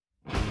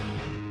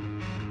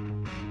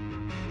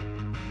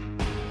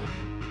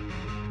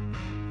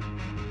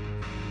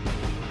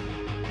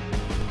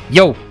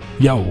Yo!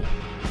 Yo.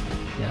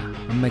 Yeah,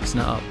 I'm mixing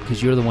it up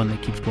because you're the one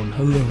that keeps going,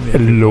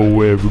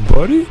 Hello,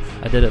 everybody.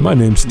 I did it. My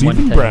name's one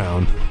Stephen time.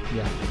 Brown.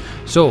 Yeah.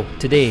 So,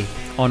 today,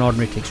 on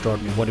Ordinary to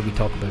Extraordinary, what did we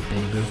talk about,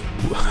 Benny Boo?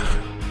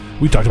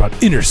 We talked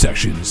about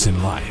intersections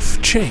in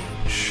life, change,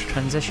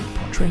 Transition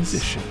point.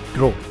 transition,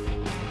 Growth.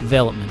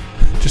 Development.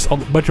 just a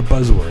bunch of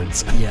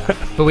buzzwords. Yeah.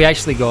 But we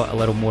actually got a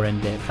little more in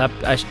depth.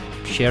 I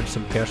shared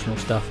some personal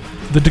stuff.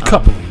 The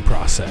decoupling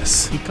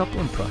process.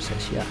 Decoupling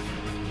process, yeah.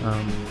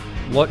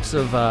 Lots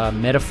of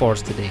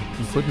metaphors today,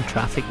 including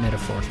traffic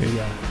metaphors. We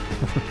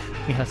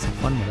had some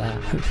fun with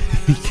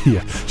that.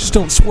 Yeah, just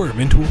don't swerve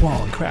into a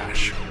wall and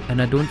crash.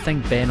 And I don't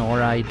think Ben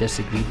or I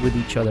disagreed with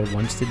each other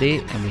once today,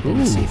 and we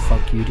didn't Ooh. say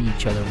fuck you to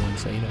each other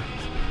once either.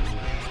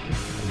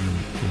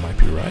 You might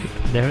be right.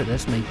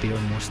 This might be our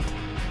most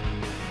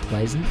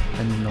pleasant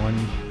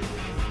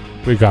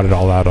and We got it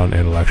all out on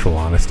intellectual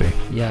honesty.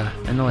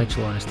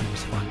 intellectual honesty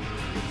was fun.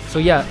 So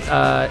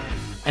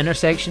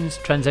intersections,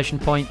 transition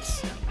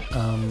points,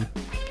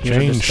 here's a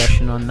Change.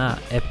 discussion on that.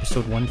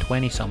 Episode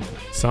 120 something.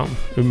 Something.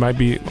 It might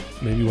be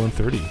maybe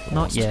 130. Not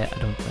almost. yet, I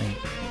don't think.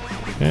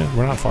 Yeah,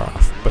 we're not far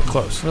off, but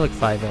close. We're like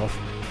 5 off.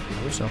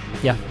 So,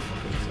 yeah.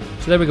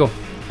 So there we go.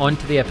 On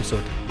to the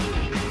episode.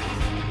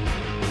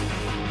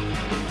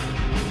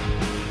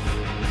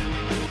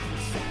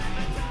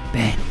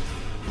 Ben,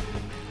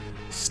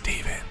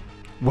 Steven,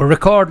 we're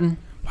recording.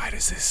 why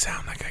does this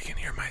sound like I can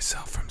hear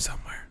myself from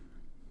somewhere?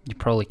 You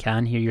probably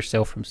can hear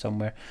yourself from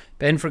somewhere.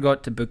 Ben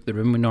forgot to book the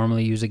room we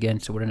normally use again,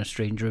 so we're in a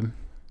strange room.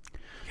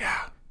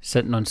 Yeah.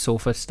 Sitting on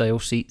sofa-style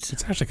seats.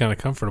 It's actually kind of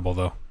comfortable,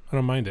 though. I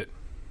don't mind it.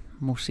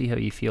 We'll see how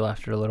you feel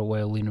after a little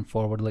while leaning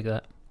forward like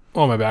that.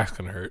 Oh, my back's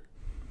going to hurt.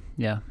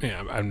 Yeah.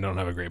 Yeah, I don't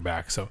have a great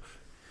back, so...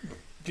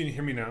 Can you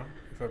hear me now?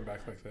 If I'm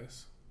back like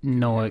this?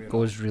 No, hear it me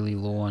goes really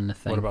low on the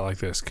thing. What about like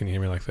this? Can you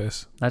hear me like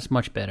this? That's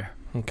much better.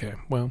 Okay,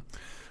 well,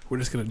 we're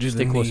just going to do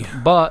Stay the close. knee.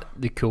 But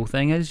the cool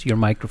thing is your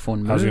microphone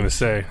moves. I was going to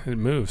say, it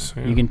moves.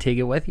 Yeah. You can take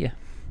it with you.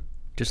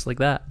 Just like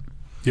that.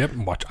 Yep,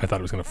 watch. I thought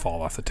it was going to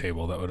fall off the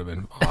table. That would have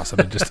been awesome.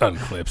 It just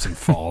unclips and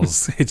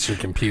falls, hits your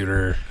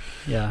computer.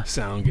 Yeah.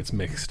 Sound gets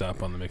mixed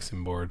up on the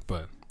mixing board,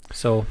 but...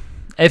 So,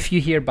 if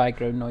you hear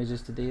background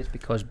noises today, it's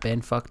because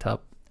Ben fucked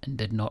up and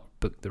did not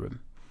book the room.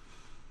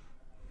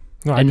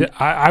 No, And-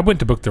 I went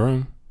to book the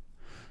room.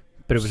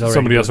 But it was already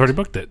Somebody else booked. already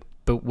booked it.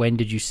 But when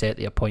did you set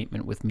the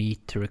appointment with me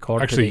to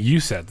record Actually, today? you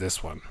said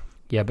this one.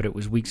 Yeah, but it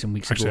was weeks and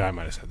weeks Actually, ago. I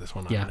might have said this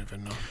one. I Yeah. don't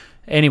even know.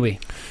 Anyway,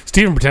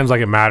 Steven pretends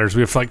like it matters.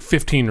 We have like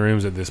 15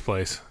 rooms at this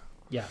place.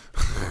 yeah.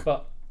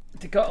 But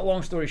to cut a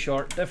long story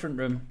short, different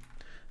room,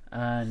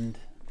 and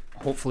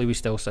hopefully we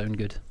still sound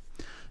good.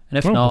 And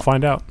if Well, we'll not,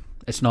 find out.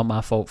 it's not my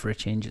fault for a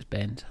change. It's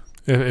Ben's.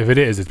 If it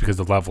is, it's because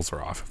the levels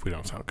are off if we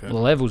don't sound good. The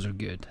levels are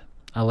good.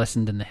 I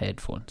listened in the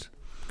headphones.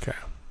 Okay.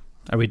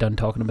 Are we done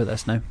talking about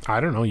this now?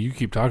 I don't know. You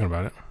keep talking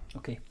about it.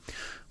 Okay.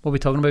 What are we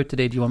talking about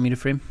today? Do you want me to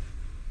frame?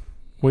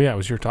 Well, yeah, it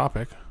was your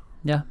topic.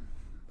 Yeah.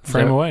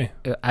 Frame So, away.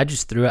 I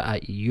just threw it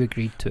at you. You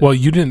agreed to it. Well,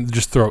 you didn't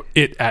just throw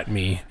it at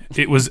me.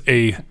 It was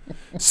a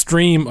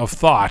stream of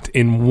thought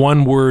in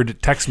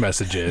one-word text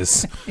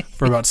messages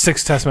for about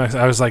 6 text messages.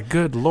 I was like,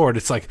 good Lord,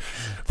 it's like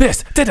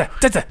this,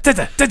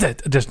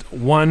 just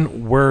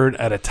one word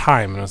at a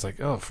time. And I was like,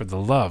 oh, for the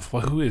love.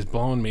 Well, who is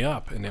blowing me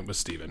up? And it was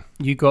Steven.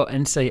 You got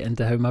insight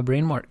into how my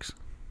brain works.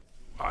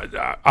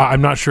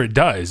 I'm not sure it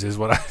does, is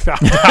what I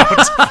found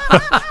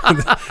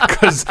out.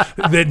 Because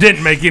it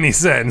didn't make any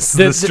sense.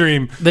 The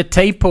stream. The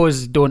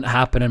typos don't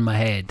happen in my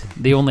head.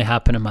 They only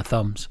happen in my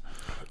thumbs.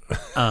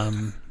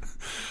 I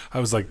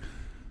was like,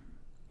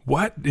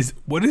 what is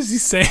he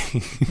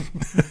saying?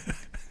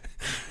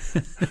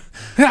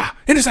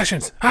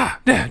 Intersections.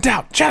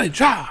 Doubt.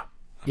 Challenge.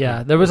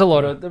 Yeah, there was a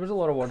lot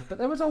of words, but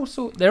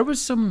there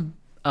was some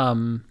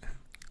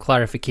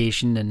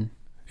clarification and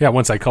Yeah,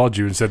 once I called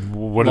you and said,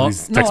 what do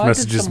these text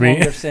messages I did some mean?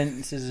 longer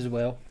sentences as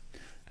well.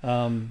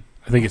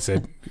 I think it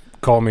said,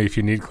 call me if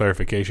you need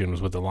clarification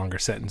was what the longer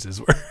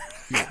sentences were.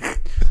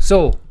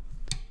 So,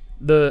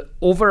 the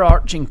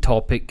overarching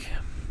topic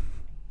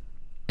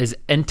is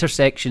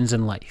intersections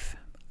in life,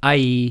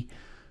 i.e.,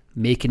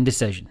 making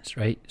decisions,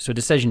 right? So,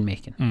 decision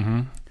making.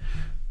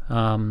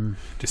 Mm-hmm.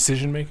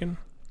 Decision making?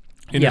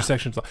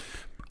 Intersections.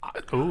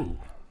 Oh.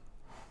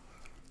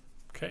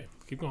 Okay,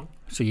 keep going.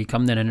 So, you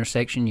come to an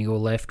intersection, you go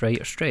left, right,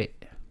 or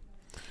straight.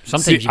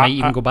 Sometimes you might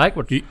even go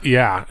backward.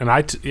 Yeah, and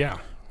yeah.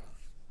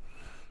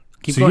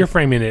 Keep So going. you're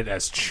framing it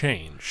as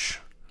change.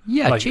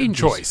 Yeah, like changes.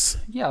 choice.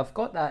 Yeah, I've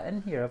got that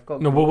in here. I've got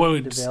No,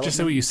 growth, but just say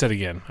development. what you said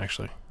again,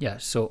 actually. Yeah,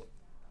 so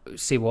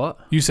say what?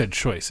 You said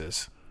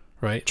choices,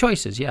 right?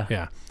 Choices, yeah.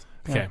 Yeah.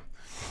 Okay. Yeah.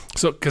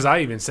 So, because I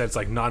even said it's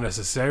like not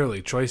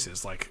necessarily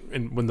choices, like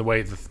when the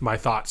way my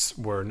thoughts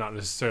were not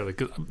necessarily,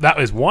 cause that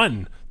is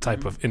one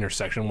type of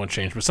intersection, one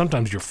change, but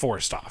sometimes you're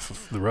forced off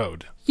of the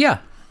road. Yeah.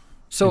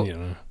 So, And, you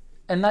know,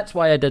 and that's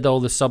why I did all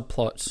the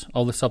subplots,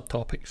 all the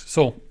subtopics.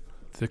 So,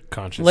 the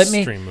conscious Let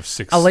me- stream of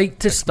 6 I like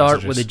to text start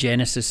messages. with the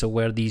genesis of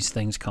where these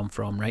things come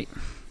from, right?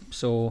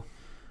 So,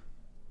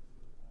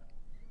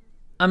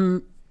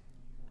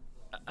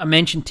 I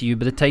mentioned to you,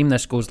 by the time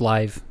this goes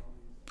live,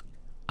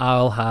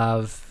 I'll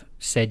have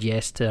said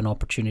yes to an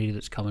opportunity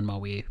that's coming my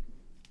way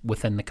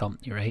within the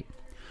company, right?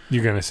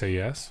 You're going to say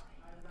yes?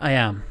 I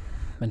am.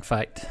 In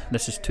fact,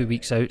 this is 2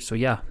 weeks out, so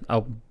yeah,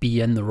 I'll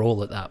be in the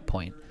role at that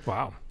point.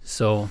 Wow.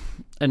 So,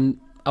 and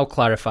I'll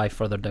clarify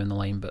further down the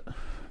line, but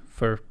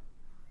for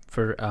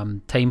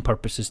time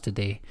purposes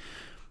today.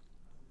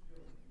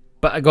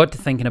 But I got to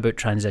thinking about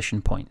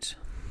transition points.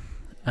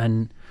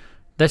 And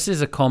this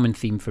is a common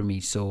theme for me.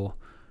 So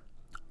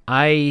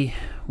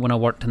when I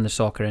worked in the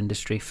soccer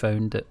industry,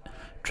 found that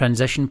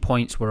transition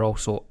points were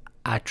also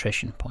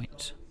attrition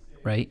points,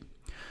 right?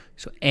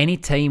 So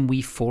anytime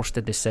we forced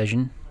a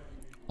decision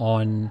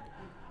on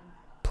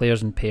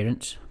players and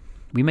parents,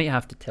 we might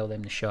have to tell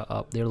them to shut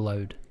up. They're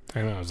loud.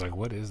 I know. I was like,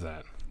 what is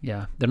that?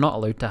 Yeah, they're not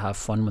allowed to have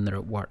fun when they're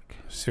at work.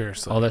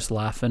 Seriously. All this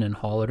laughing and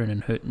hollering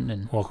and hooting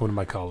and Welcome to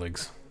my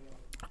colleagues.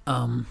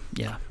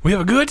 yeah. We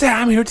have a good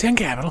time here at 10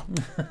 Capital.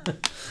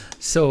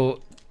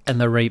 So, and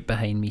they're right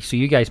behind me. So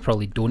you guys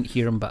probably don't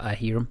hear them, but I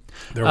hear them.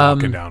 They're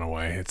walking down a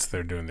way.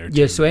 They're doing their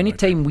Yeah, so tune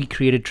anytime we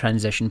created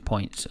transition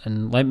points,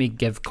 and let me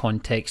give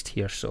context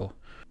here. So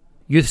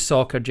youth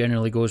soccer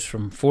generally goes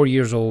from 4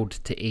 years old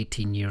to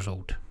 18 years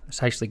old.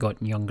 It's actually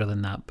gotten younger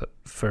than that, but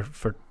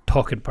for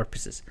talking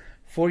purposes.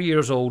 4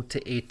 years old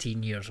to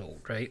 18 years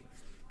old, right?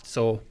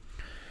 So,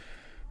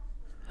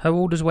 how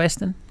old is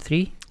Weston?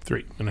 3?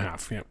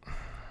 3.5, yep.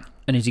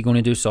 And is he going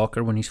to do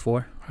soccer when he's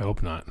 4? I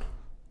hope not.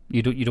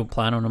 You don't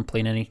plan on him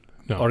playing any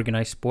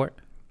organised sport?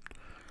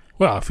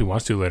 Well, if he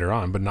wants to later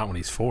on, but not when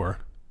he's 4.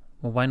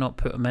 Well, why not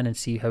put him in and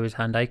see how his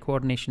hand-eye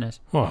coordination is?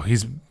 Well,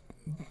 he's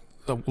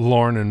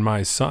Lauren and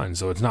my son,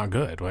 so it's not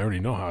good. Well, I already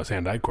know how his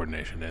hand-eye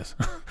coordination is.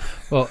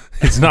 Well,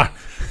 it's not.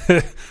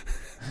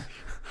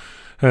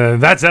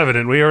 That's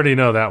evident. We already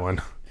know that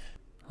one.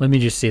 Let me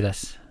just say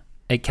this.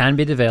 It can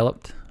be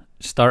developed.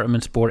 Start him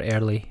in sport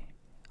early.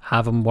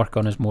 Have him work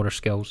on his motor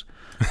skills.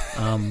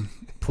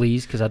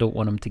 Please, because I don't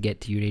want him to get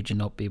to your age and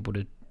not be able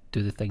to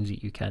do the things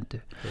that you can't do.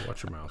 Hey,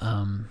 watch your mouth.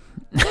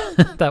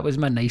 That was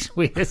my nice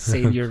way of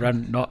saying you're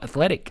not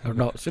athletic or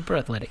not super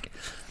athletic.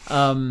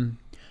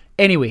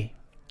 Anyway,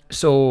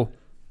 so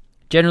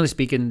generally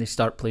speaking, they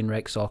start playing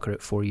rec soccer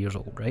at 4 years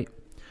old, right?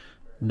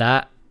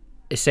 That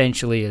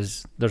essentially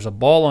is there's a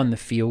ball on the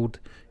field,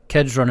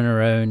 kids running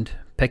around,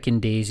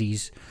 picking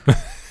daisies,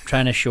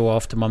 trying to show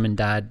off to mum and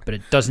dad, but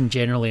it doesn't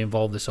generally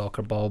involve the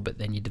soccer ball, but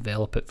then you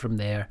develop it from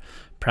there.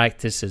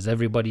 Practice is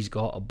everybody's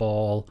got a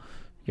ball,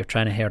 you're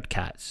trying to herd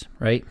cats,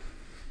 right?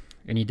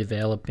 And you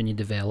develop and you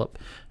develop.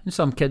 And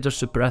some kids are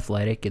super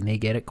athletic and they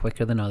get it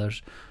quicker than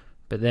others.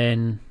 But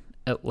then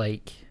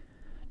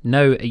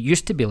now it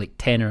used to be like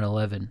 10 or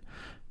 11,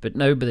 but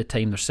now by the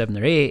time they're 7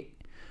 or 8,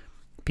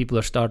 people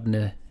are starting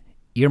to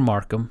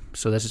earmark them.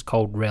 So this is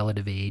called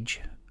relative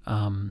age.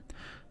 Malcolm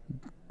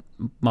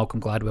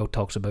Gladwell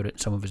talks about it in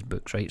some of his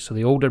books, right? So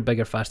the older,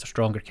 bigger, faster,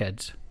 stronger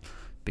kids,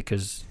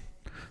 because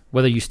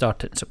whether you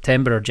start it in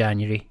September or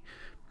January,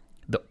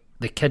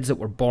 the kids that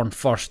were born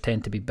first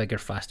tend to be bigger,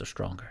 faster,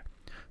 stronger.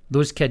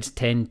 Those kids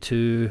tend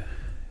to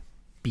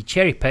be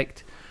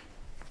cherry-picked.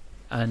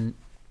 And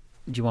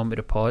do you want me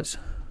to pause?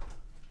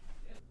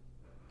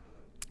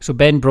 So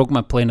Ben broke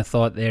my plane of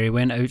thought there. He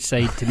went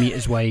outside to meet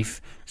his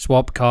wife,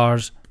 swap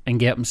cars, and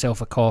get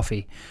himself a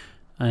coffee.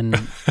 And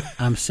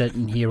I'm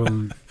sitting here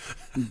with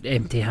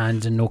empty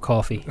hands and no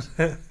coffee.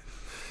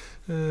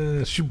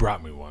 She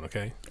brought me one,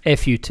 okay?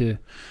 F you too.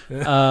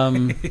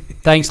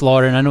 Thanks,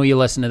 Lauren. I know you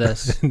listen to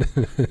this.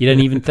 You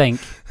didn't even think.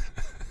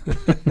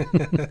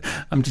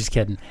 I'm just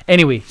kidding.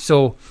 Anyway,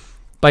 so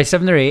by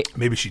 7 or 8...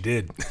 Maybe she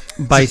did.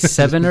 By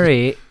 7 or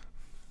 8,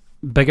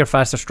 bigger,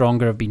 faster,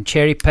 stronger have been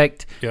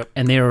cherry-picked,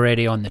 and they're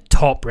already on the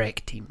top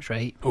rec teams,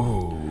 right?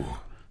 Ooh.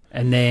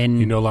 And then...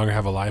 You no longer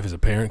have a life as a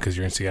parent because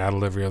you're in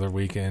Seattle every other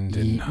weekend,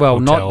 and well,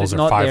 hotels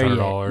not are there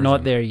 $500. yet.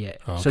 Not there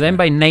yet. Oh, okay. So then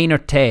by 9 or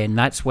 10,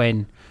 that's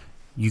when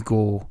you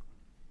go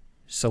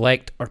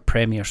select or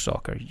Premier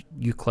Soccer.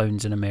 You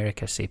clowns in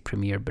America say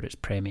Premier, but it's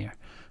Premier.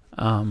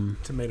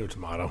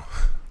 Tomato.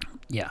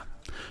 Yeah.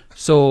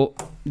 So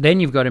then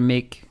you've got to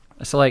make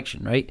a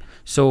selection, right?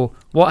 So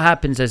what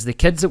happens is the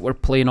kids that were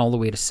playing all the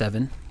way to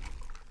 7,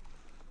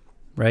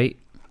 right?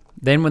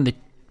 Then when the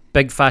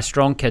big, fast,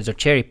 strong kids are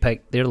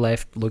cherry-picked, they're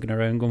left looking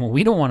around going, well,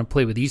 we don't want to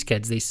play with these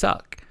kids. They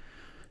suck.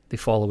 They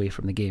fall away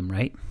from the game,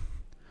 right?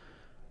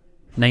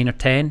 9 or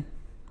 10,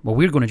 well,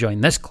 we're going to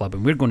join this club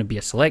and we're going to be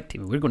a select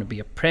team and we're going to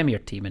be a Premier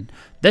team, and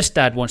this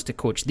dad wants to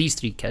coach these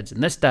 3 kids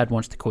and this dad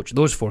wants to coach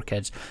those 4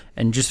 kids,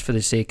 and just for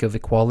the sake of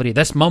equality,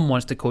 this mum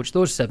wants to coach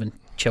those 7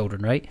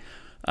 children, right?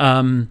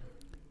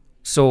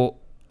 So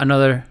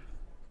another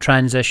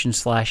transition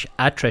 /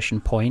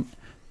 attrition point,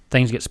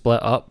 things get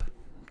split up,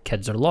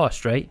 kids are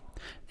lost, right?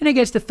 Then it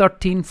gets to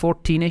 13,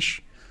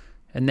 14-ish,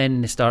 and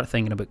then they start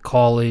thinking about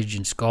college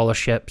and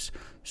scholarships.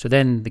 So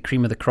then the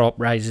cream of the crop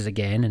rises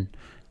again, and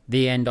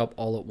they end up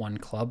all at one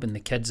club, and the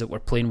kids that were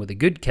playing with the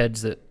good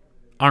kids that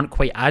aren't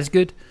quite as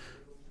good,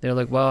 they're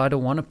like, well, I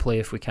don't want to play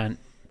if we can't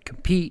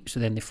compete, so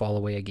then they fall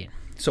away again.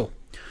 So,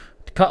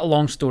 to cut a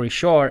long story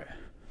short,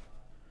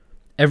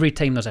 every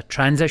time there's a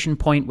transition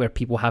point where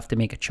people have to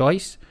make a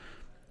choice,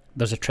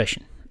 there's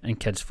attrition. and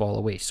kids fall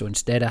away. So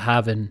instead of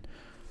having,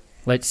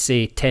 let's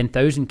say,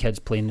 10,000 kids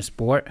playing the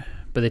sport,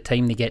 by the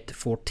time they get to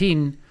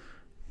 14,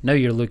 now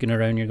you're looking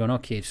around, you're going,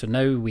 okay, so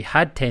now we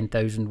had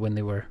 10,000 when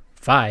they were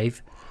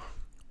 5,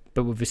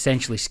 but we've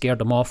essentially scared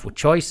them off with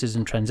choices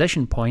and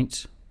transition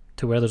points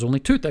to where there's only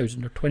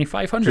 2,000 or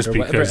 2,500 or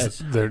whatever it is. Just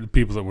because they're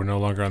people that were no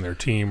longer on their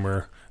team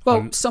or...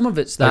 Well, some of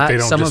it's that. Like they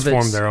don't some just of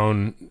it's form their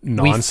own we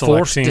non-select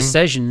force team.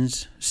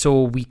 decisions,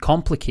 so we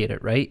complicate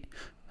it, right?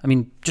 I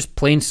mean, just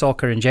playing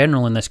soccer in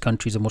general in this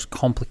country is the most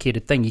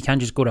complicated thing. You can't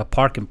just go to a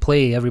park and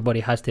play. Everybody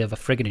has to have a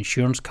friggin'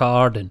 insurance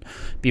card and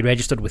be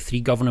registered with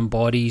 3 governing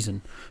bodies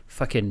and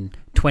fucking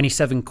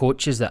 27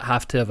 coaches that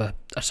have to have a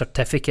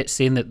certificate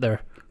saying that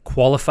they're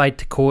qualified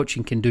to coach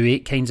and can do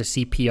 8 kinds of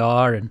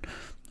CPR and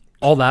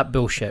all that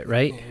bullshit,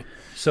 right?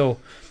 So,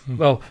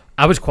 well,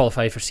 I was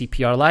qualified for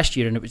CPR last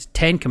year and it was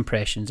 10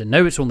 compressions and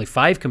now it's only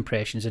 5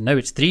 compressions and now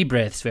it's 3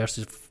 breaths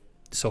versus...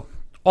 So,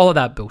 all of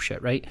that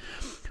bullshit, right?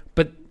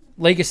 But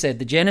like I said,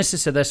 the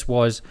genesis of this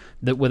was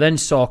that within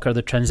soccer,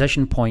 the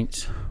transition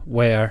points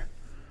were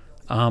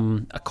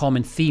a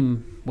common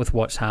theme with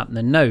what's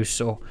happening now.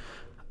 So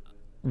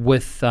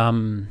with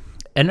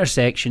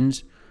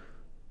intersections,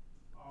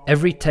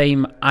 every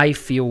time I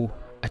feel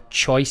a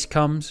choice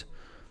comes,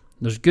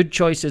 there's good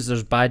choices,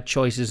 there's bad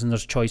choices, and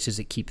there's choices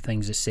that keep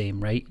things the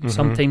same, right? Mm-hmm.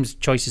 Sometimes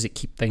choices that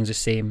keep things the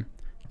same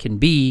can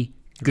be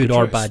good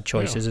or bad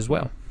choices as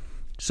well.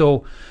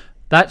 So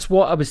that's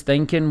what I was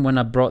thinking when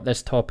I brought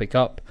this topic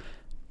up.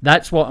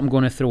 That's what I'm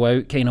going to throw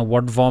out, kind of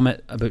word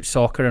vomit about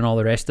soccer and all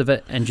the rest of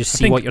it, and just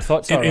see what your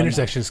thoughts are.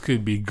 Intersections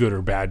could be good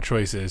or bad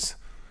choices,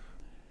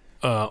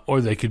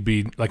 or they could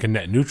be like a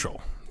net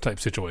neutral type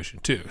situation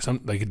too.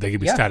 They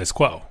could be status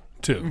quo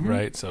too,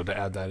 right? So to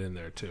add that in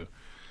there too.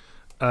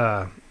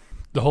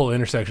 The whole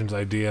intersections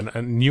idea,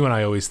 and you and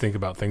I always think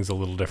about things a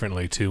little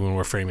differently too when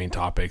we're framing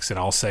topics, and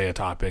I'll say a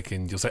topic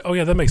and you'll say, oh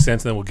yeah, that makes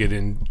sense, and then we'll get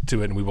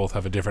into it and we both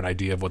have a different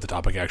idea of what the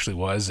topic actually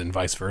was and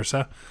vice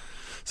versa.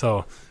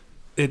 So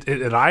when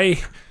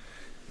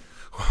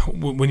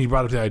you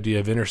brought up the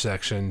idea of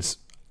intersections,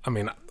 I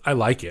mean, I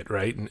like it,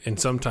 right? And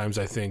sometimes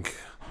I think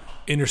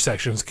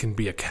intersections can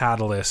be a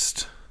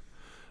catalyst,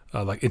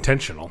 like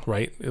intentional,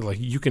 right? Like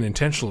you can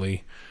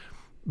intentionally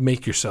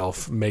make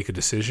yourself make a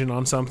decision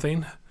on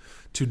something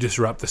to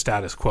disrupt the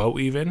status quo,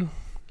 even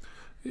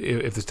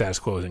if the status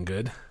quo isn't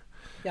good.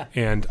 Yeah.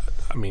 And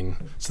I mean,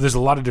 so there's a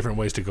lot of different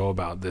ways to go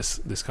about this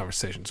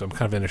conversation. So I'm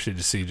kind of interested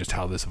to see just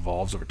how this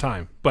evolves over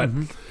time. But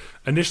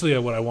initially,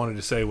 what I wanted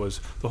to say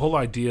was the whole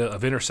idea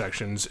of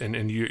intersections, and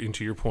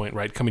to your point,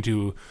 right, coming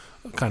to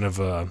kind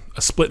of a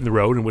split in the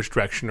road, in which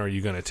direction are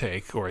you going to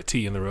take, or a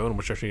T in the road, in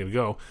which direction are you going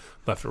to go,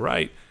 left or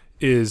right,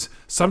 is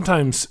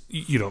sometimes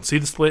you don't see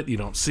the split, you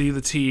don't see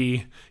the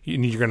T,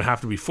 you're going to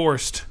have to be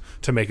forced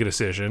to make a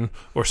decision,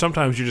 or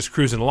sometimes you're just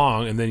cruising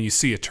along and then you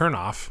see a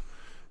turnoff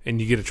and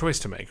you get a choice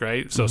to make,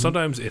 right? So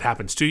sometimes it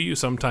happens to you,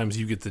 sometimes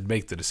you get to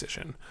make the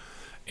decision.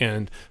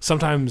 And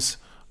sometimes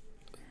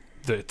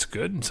it's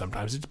good and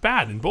sometimes it's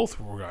bad in both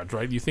regards,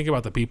 right? You think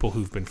about the people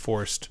who've been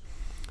forced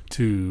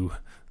to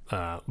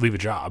leave a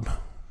job,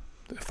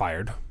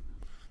 fired.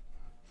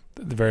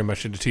 They're very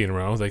much into T in a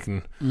row. They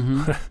can,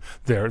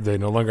 they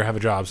no longer have a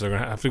job, so they're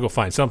going to have to go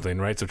find something,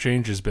 right? So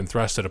change has been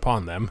thrusted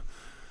upon them.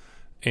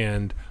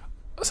 And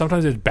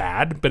sometimes it's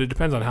bad, but it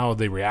depends on how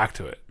they react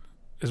to it.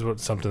 Is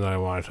what something that I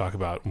want to talk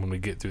about when we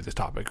get through this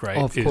topic, right?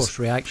 Oh, of course,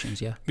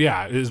 reactions, yeah.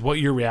 Yeah, is what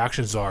your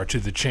reactions are to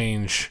the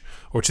change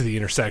or to the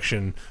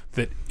intersection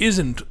that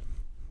isn't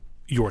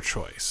your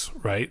choice,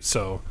 right?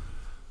 So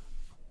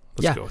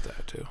let's go with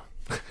that too.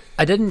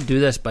 I didn't do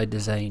this by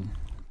design,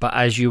 but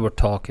as you were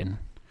talking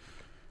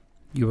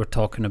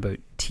about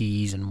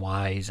T's and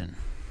Y's and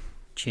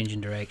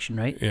changing direction,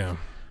 right? Yeah.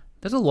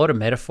 There's a lot of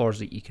metaphors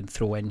that you can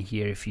throw in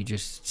here if you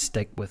just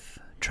stick with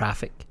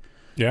traffic.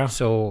 Yeah.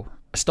 So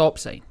a stop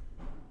sign.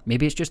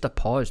 Maybe it's just a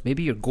pause.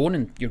 Maybe you're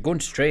going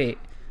straight,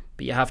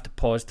 but you have to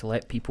pause to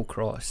let people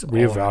cross.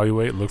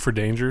 Reevaluate, look for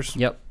dangers.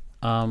 Yep.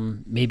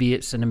 Maybe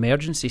it's an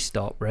emergency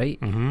stop, right?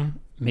 Mm-hmm.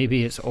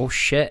 Maybe it's, oh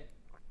shit,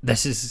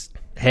 this is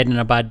heading in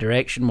a bad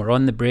direction. We're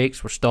on the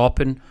brakes. We're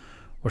stopping.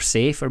 We're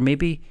safe. Or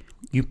maybe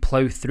you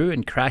plow through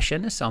and crash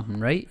into something,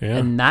 right? Yeah.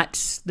 And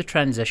that's the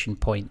transition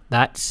point.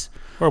 That's...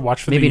 Or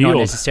watch for maybe the yield. Not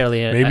necessarily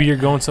maybe you're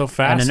going so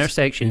fast. An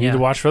intersection, you need to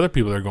watch for other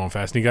people that are going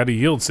fast. And you got to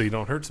yield so you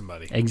don't hurt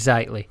somebody.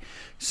 Exactly.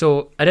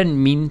 So I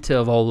didn't mean to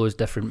have all those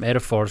different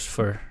metaphors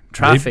for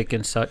traffic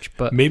and such,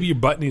 but maybe your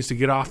butt needs to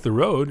get off the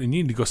road and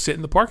you need to go sit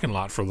in the parking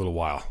lot for a little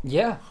while.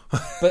 Yeah,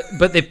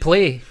 but they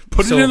play.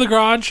 Put it in the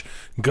garage.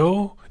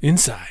 Go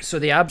inside. So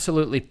they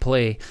absolutely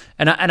play,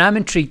 and I'm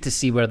intrigued to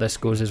see where this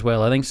goes as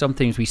well. I think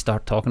sometimes we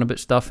start talking about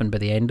stuff, and by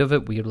the end of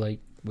it, we're like,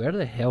 where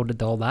the hell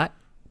did all that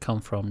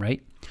come from,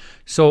 right?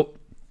 So.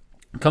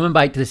 Coming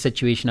back to the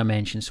situation I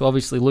mentioned, so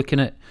obviously looking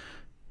at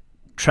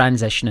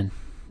transitioning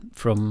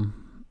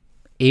from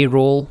a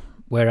role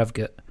where I've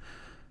got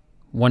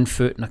 1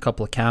 foot in a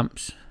couple of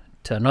camps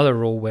to another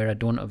role where I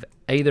don't have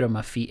either of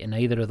my feet in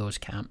either of those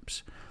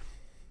camps.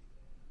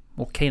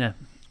 Well, kind of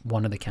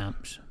one of the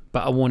camps,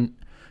 but I won't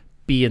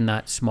be in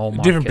that small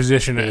market different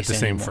position at the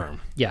same anymore. firm.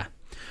 Yeah.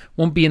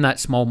 Won't be in that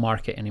small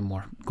market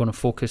anymore. I'm going to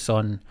focus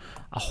on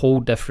a whole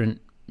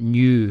different,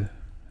 new,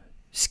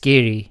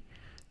 scary,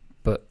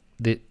 but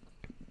the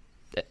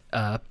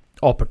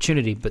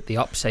opportunity, but the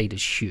upside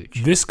is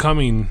huge. This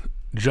coming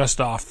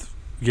just off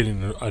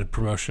getting a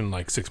promotion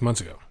like 6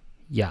 months ago.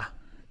 Yeah.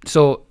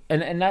 So,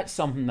 and that's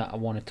something that I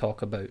want to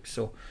talk about.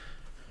 So,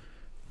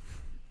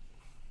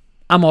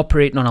 I'm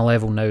operating on a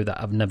level now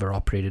that I've never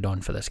operated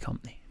on for this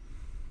company.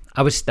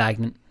 I was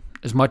stagnant.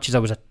 As much as I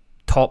was a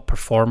top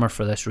performer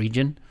for this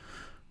region,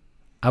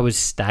 I was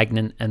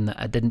stagnant in that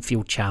I didn't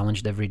feel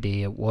challenged every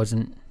day. It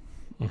wasn't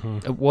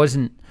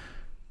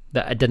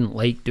that I didn't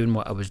like doing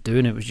what I was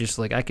doing. It was just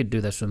like, I could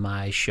do this with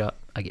my eyes shut.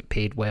 I get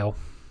paid well.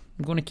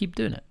 I'm going to keep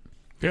doing it.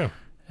 Yeah.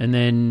 And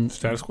then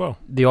Status quo.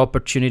 The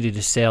opportunity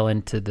to sell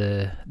into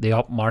the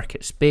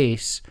upmarket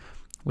space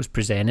was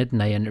presented,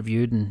 and I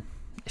interviewed and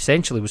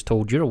essentially was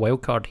told, you're a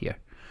wild card here,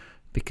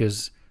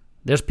 because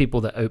there's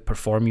people that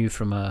outperform you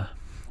from a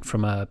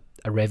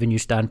revenue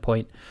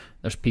standpoint.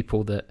 There's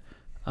people that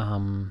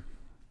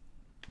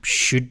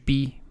should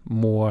be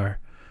more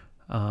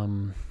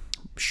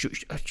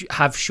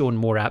have shown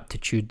more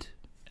aptitude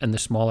in the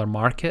smaller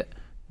market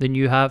than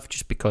you have,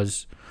 just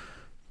because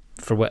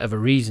for whatever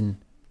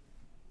reason.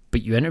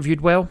 But you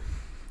interviewed well.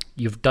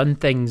 You've done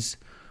things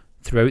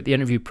throughout the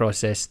interview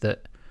process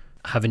that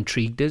have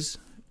intrigued us.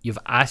 You've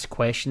asked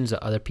questions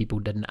that other people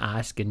didn't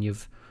ask, and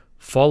you've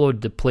followed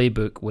the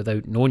playbook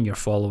without knowing you're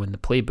following the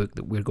playbook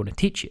that we're going to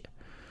teach you.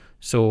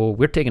 So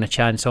we're taking a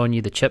chance on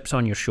you. The chip's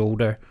on your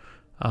shoulder.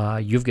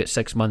 You've got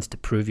 6 months to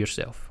prove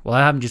yourself. Well, I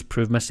haven't just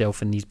proved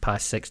myself in these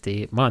past 6 to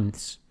 8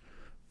 months.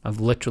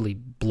 I've literally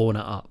blown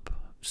it up.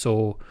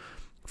 So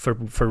for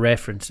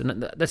reference,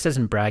 and this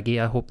isn't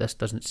braggy. I hope this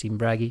doesn't seem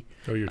braggy.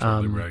 Oh, you're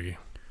totally braggy.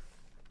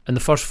 In the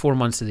first 4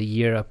 months of the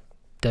year, I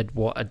did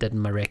what I did in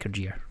my record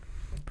year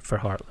for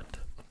Heartland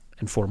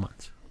in 4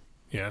 months.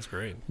 Yeah, that's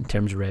great. In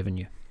terms of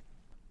revenue.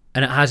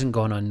 And it hasn't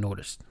gone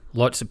unnoticed.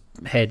 Lots of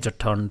heads are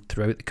turned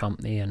throughout the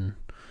company, and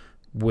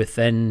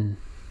within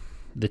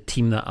the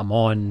team that I'm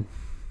on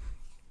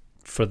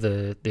for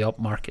the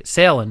upmarket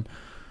selling,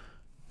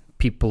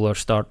 people are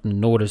starting to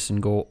notice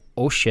and go,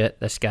 oh shit,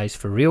 this guy's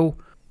for real.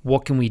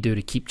 What can we do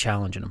to keep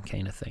challenging him,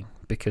 kind of thing?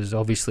 Because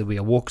obviously we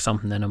awoke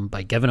something in him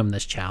by giving him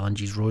this challenge.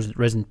 He's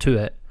risen to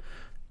it.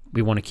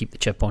 We want to keep the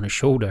chip on his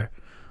shoulder.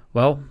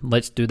 Well,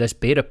 let's do this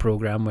beta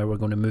program where we're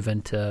going to move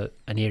into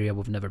an area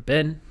we've never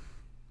been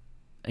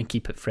and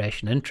keep it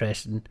fresh and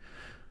interesting,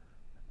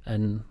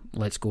 and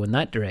let's go in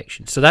that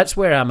direction. So that's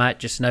where I'm at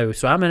just now.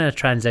 So I'm in a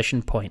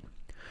transition point.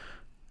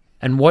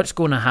 And what's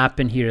going to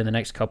happen here in the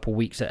next couple of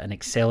weeks at an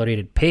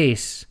accelerated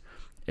pace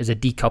is a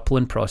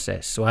decoupling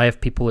process. So I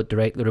have people that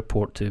directly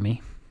report to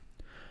me.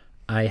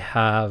 I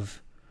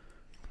have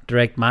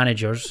direct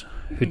managers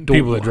who don't...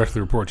 People that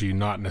directly report to you,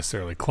 not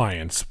necessarily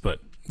clients, but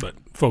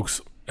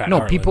folks at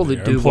No, Heartland, people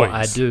that do employees. what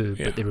I do,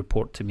 Yeah. but they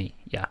report to me.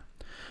 Yeah.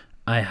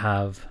 I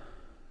have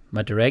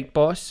my direct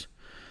boss,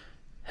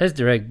 his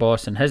direct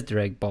boss, and his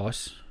direct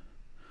boss,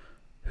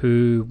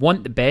 who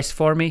want the best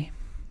for me.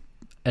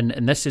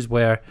 And this is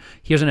where,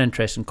 here's an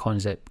interesting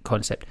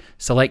concept.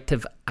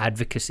 Selective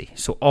advocacy.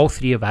 So all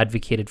three have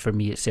advocated for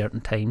me at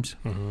certain times,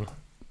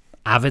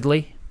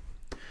 avidly.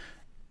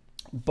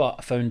 But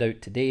I found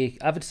out today,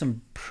 I've had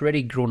some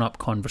pretty grown-up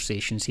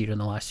conversations here in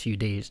the last few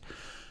days,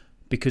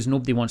 because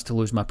nobody wants to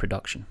lose my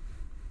production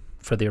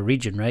for their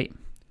region, right?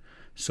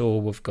 So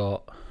we've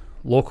got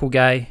local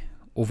guy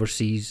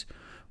overseas,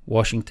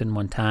 Washington,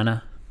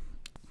 Montana,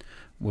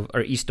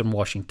 or Eastern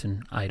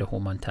Washington, Idaho,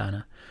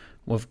 Montana.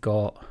 We've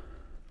got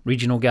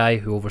regional guy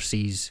who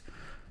oversees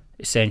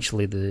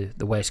essentially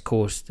the West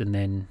Coast, and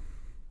then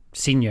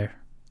senior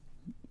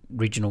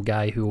regional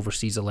guy who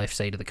oversees the left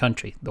side of the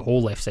country, the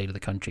whole left side of the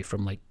country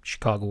from like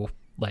Chicago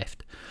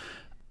left.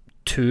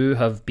 Two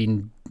have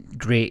been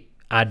great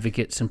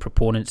advocates and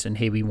proponents and,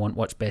 hey, we want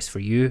what's best for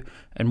you.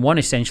 And one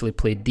essentially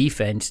played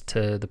defense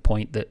to the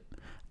point that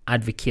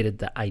advocated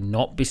that I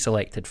not be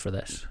selected for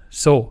this.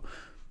 So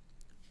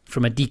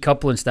from a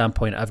decoupling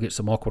standpoint, I've got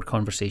some awkward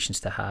conversations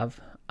to have.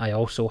 I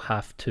also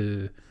have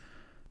to,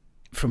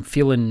 from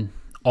feeling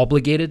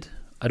obligated,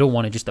 I don't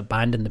want to just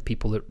abandon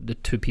the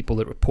two people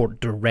that report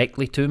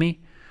directly to me.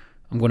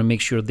 I'm going to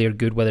make sure they're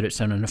good, whether it's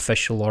on an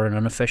official or an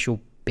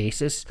unofficial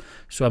basis.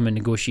 So I'm in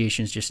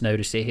negotiations just now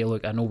to say, hey,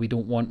 look, I know we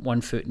don't want 1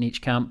 foot in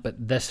each camp, but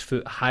this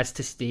foot has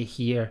to stay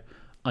here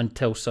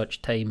until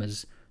such time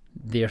as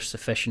they're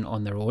sufficient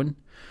on their own.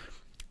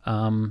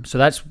 So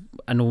that's,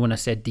 I know when I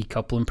said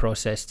decoupling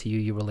process to you,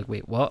 you were like,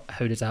 wait, what?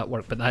 How does that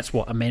work? But that's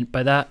what I meant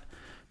by that.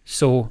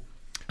 So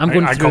I'm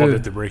going I through... called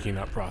it the breaking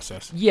up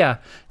process. Yeah,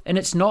 and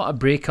it's not a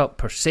breakup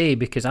per se,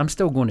 because I'm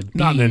still going to be...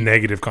 Not in a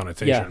negative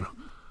connotation. Yeah.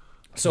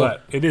 So,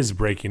 but it is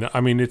breaking up. I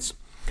mean, it's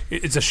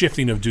a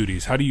shifting of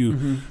duties. How do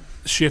you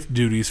shift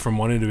duties from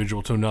one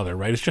individual to another,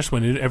 right? It's just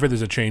whenever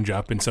there's a change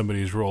up in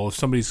somebody's role, if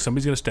somebody's going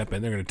to step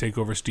in, they're going to take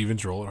over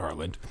Steven's role at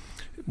Heartland.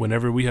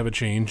 Whenever we have a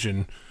change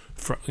in,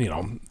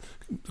 the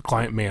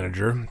client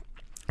manager,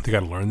 they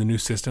got to learn the new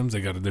systems.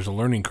 There's a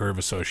learning curve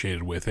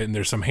associated with it, and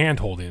there's some hand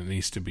holding that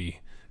needs to be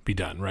be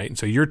done, right? And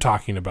so you're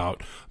talking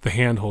about the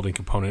hand-holding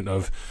component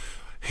of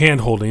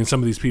hand-holding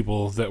some of these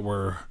people that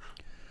were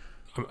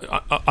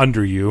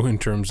under you in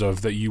terms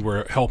of that you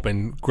were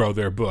helping grow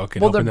their book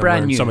and helping them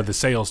learn some of the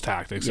sales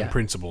tactics and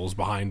principles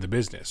behind the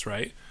business,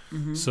 right?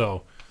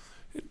 So,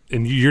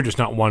 and you're just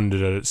not wanting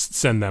to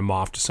send them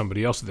off to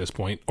somebody else at this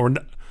point, or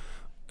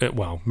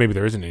well, maybe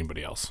there isn't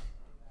anybody else.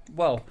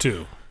 Well,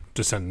 to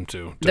send them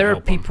to there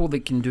are people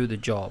that can do the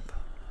job,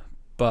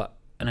 but,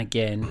 and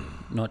again,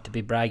 not to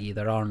be braggy,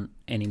 there aren't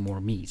any more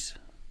me's.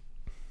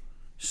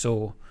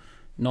 So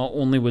not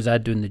only was I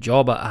doing the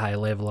job at a high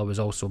level, I was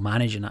also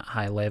managing at a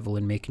high level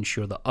and making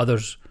sure that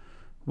others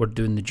were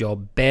doing the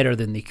job better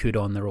than they could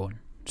on their own.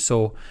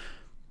 So,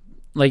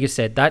 like I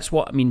said, that's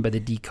what I mean by the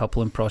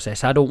decoupling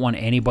process. I don't want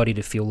anybody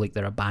to feel like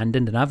they're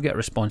abandoned, and I've got a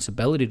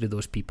responsibility to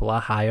those people. I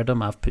hired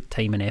them, I've put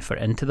time and effort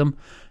into them,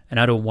 and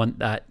I don't want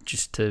that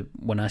just to,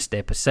 when I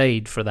step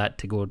aside, for that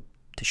to go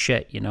to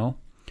shit, you know?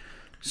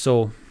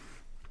 So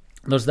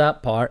there's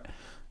that part.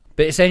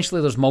 But essentially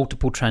there's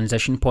multiple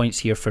transition points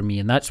here for me,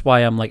 and that's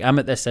why I'm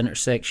at this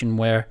intersection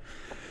where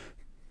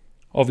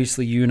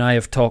obviously you and I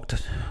have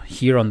talked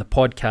here on the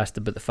podcast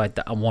about the fact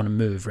that I want to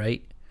move,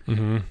 right?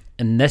 Mm-hmm.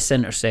 And this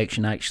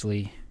intersection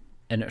actually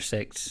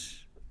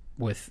intersects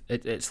with,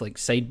 it's like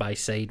side by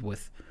side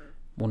with,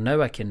 well,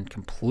 now I can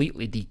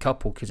completely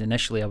decouple, because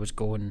initially I was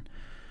going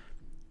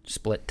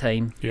split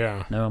time.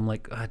 Yeah. Now I'm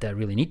like, do I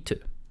really need to?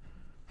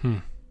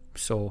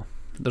 So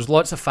there's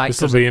lots of factors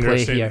this will be at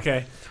play interesting. here.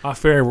 Okay.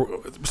 Off air,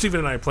 Stephen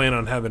and I plan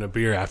on having a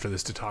beer after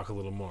this to talk a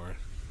little more.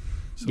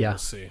 So we'll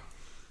see.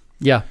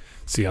 Yeah.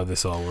 See how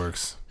this all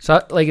works.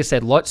 So, like I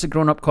said, lots of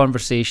grown-up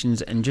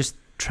conversations and just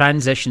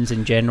transitions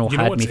in general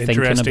had me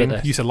thinking about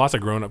this. You said lots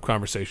of grown-up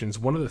conversations.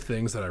 One of the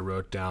things that I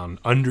wrote down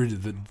under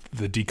the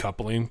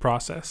decoupling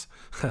process,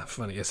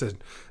 funny, I said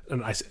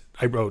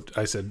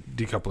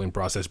decoupling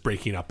process,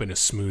 breaking up in a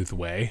smooth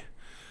way.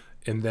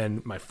 And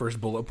then my first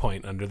bullet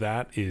point under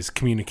that is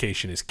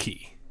communication is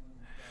key.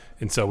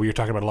 And so we were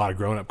talking about a lot of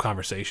grown-up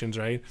conversations,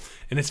 right?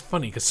 And it's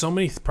funny because so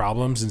many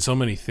problems and so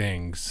many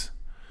things,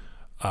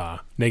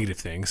 negative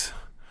things,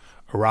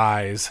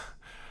 arise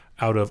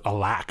out of a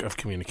lack of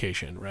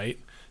communication, right?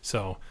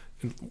 So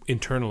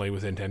internally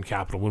within 10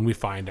 Capital, when we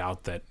find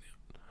out that,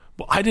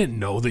 well, I didn't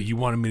know that you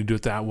wanted me to do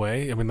it that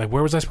way. I mean, like,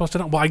 where was I supposed to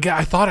know? Well,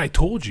 I thought I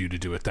told you to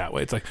do it that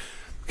way. It's like,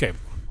 okay,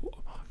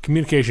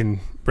 communication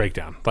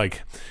breakdown.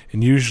 Like,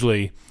 and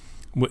usually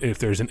if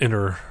there's an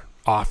inter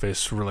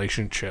office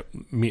relationship,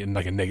 meeting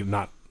like a negative,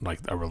 not like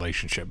a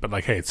relationship, but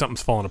like, hey,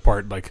 something's falling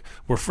apart. Like,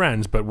 we're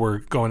friends, but we're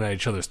going at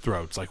each other's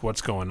throats. Like,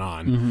 what's going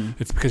on? Mm-hmm.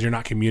 It's because you're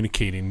not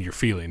communicating your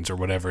feelings or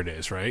whatever it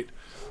is, right?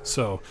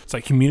 So it's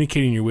like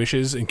communicating your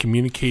wishes and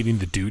communicating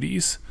the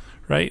duties,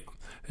 right?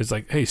 It's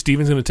like, hey,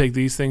 Steven's going to take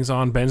these things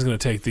on, Ben's going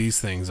to take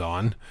these things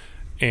on,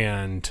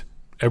 and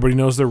everybody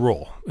knows their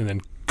role. And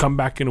then come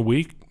back in a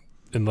week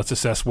and let's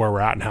assess where we're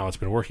at and how it's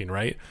been working,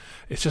 right?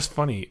 It's just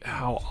funny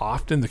how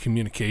often the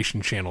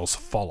communication channels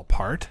fall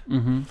apart,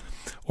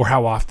 or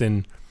how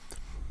often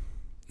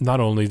not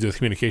only do the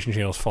communication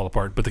channels fall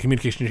apart, but the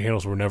communication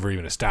channels were never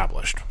even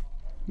established.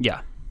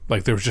 Yeah.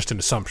 Like, there was just an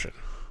assumption.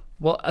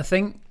 Well, I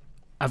think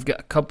I've got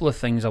a couple of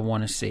things I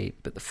want to say,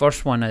 but the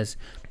first one is,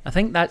 I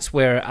think that's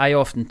where I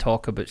often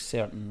talk about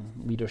certain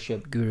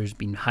leadership gurus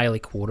being highly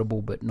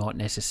quotable, but not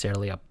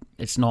necessarily,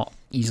 it's not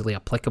easily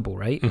applicable,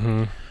 right?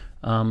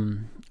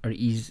 Mm-hmm.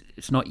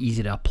 It's not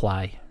easy to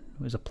apply.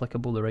 Was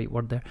applicable the right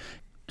word there?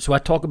 So I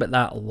talk about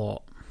that a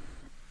lot.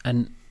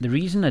 And the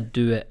reason I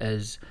do it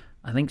is,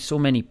 I think so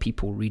many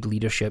people read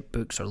leadership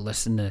books or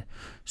listen to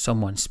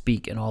someone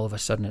speak, and all of a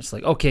sudden it's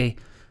like, okay,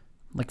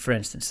 like for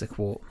instance, the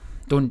quote,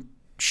 don't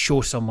show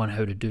someone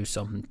how to do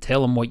something,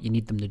 tell them what you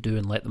need them to do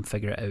and let them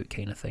figure it out,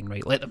 kind of thing,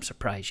 right? Let them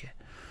surprise you.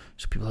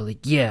 So people are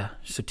like, yeah,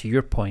 so to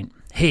your point,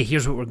 hey,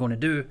 here's what we're going to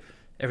do.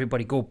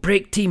 Everybody go,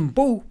 break team,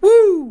 boo,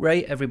 woo,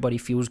 right? Everybody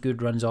feels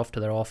good, runs off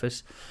to their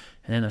office,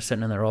 and then they're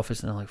sitting in their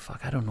office and they're like,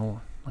 fuck, I don't know,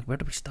 like, where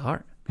do we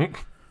start?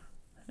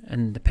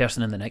 And the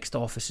person in the next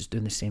office is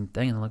doing the same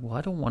thing, and they're like, well,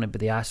 I don't want to be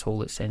the asshole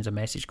that sends a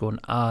message going,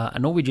 I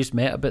know we just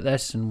met about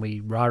this and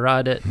we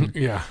rah-rah'd it.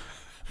 Yeah.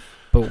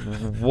 But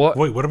what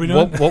are we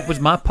doing? What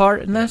was my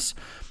part in this?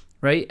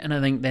 Right? And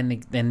I think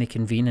then they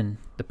convene and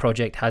the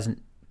project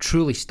hasn't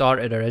truly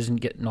started or isn't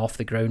getting off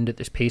the ground at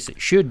this pace it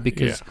should,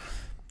 because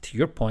to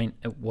your point,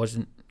 it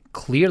wasn't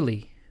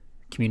clearly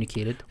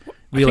communicated.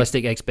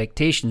 Realistic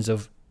expectations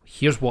of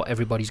here's what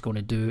everybody's going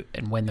to do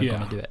and when they're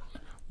going to do it.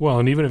 Well,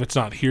 and even if it's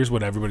not here's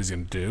what everybody's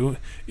going to do,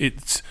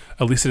 it's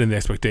at least in the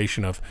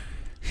expectation of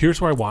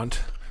here's where I want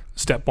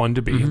step one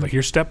to be. Mm-hmm. Like,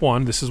 here's step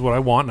one, this is what I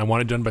want, and I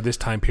want it done by this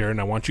time period, and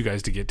I want you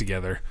guys to get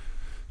together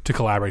to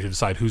collaborate to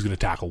decide who's going to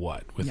tackle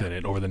what within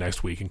it over the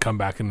next week, and come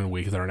back in a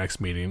week at our next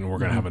meeting, and we're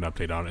going to have an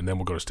update on it, and then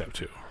we'll go to step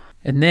two.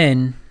 And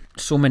then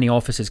so many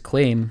offices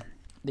claim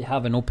they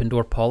have an open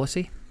door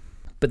policy,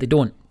 but they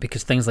don't,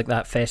 because things like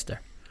that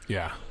fester.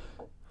 Yeah.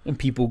 And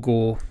people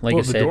go, like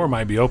I said, the door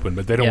might be open,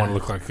 but they don't want to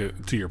look like,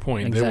 to your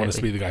point, exactly. They want us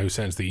to be the guy who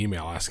sends the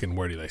email asking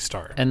where do they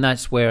start. And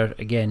that's where,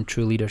 again,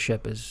 true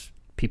leadership is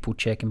people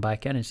checking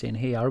back in and saying,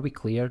 hey, are we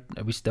clear?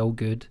 Are we still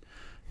good?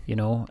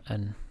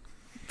 and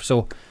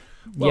so,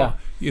 Well, yeah.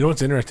 You know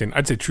what's interesting?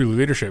 I'd say true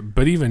leadership,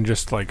 but even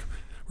just like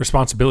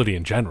responsibility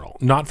in general,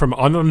 not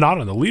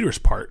on the leader's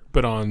part,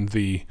 but on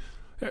the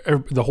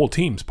whole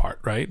team's part,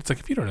 right? It's like,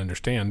 if you don't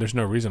understand, there's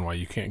no reason why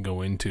you can't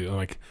go into,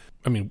 like,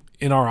 I mean,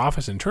 in our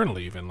office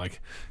internally, even,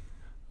 like,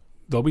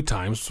 there'll be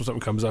times when something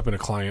comes up in a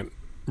client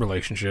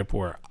relationship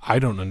where I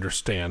don't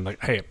understand,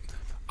 like, hey,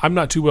 I'm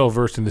not too well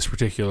versed in this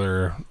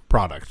particular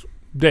product.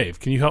 Dave,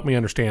 can you help me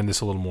understand this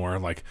a little more?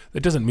 Like,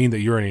 it doesn't mean that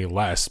you're any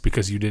less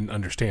because you didn't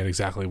understand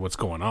exactly what's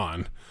going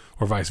on,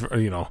 or vice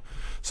versa,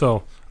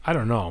 So, I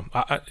don't know.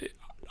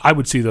 I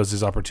would see those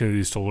as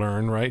opportunities to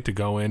learn, right? To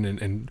go in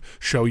and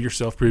show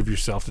yourself, prove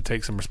yourself, to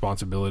take some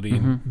responsibility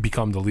and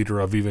become the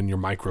leader of even your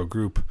micro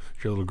group,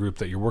 your little group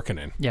that you're working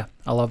in. Yeah,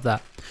 I love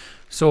that.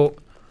 So,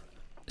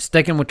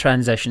 sticking with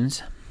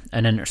transitions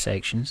and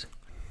intersections,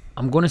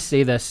 I'm going to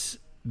say this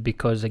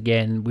because,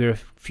 again, we're a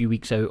few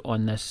weeks out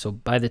on this. So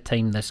by the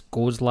time this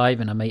goes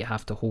live, and I might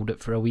have to hold it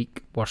for a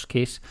week, worst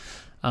case,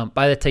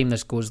 by the time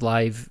this goes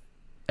live,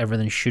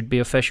 everything should be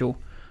official.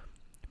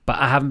 But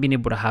I haven't been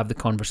able to have the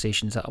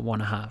conversations that I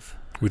want to have.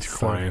 With your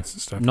clients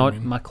and stuff? Not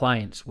my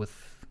clients,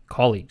 with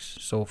colleagues.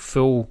 So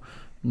full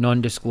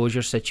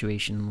non-disclosure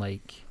situation,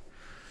 like,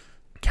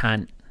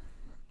 can't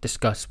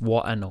discuss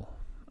what I know,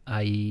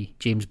 i.e.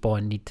 James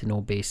Bond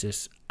need-to-know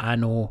basis. I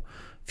know,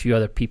 a few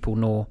other people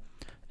know.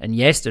 And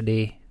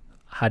yesterday,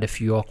 I had a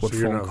few awkward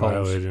phone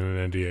calls. So you're not violating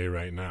an NDA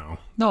right now?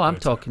 No, I'm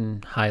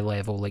talking high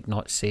level, like,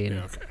 not saying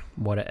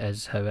what it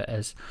is, how it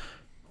is,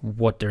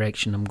 what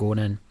direction I'm going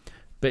in.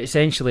 But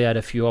essentially, I had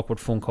a few awkward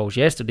phone calls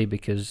yesterday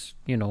because,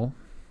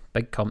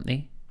 big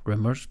company,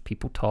 rumours,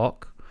 people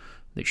talk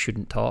that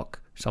shouldn't talk.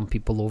 Some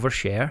people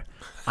overshare.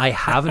 I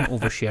haven't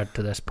overshared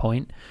to this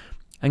point,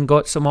 and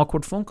got some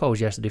awkward phone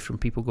calls yesterday from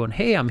people going,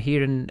 hey, I'm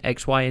hearing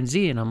X, Y, and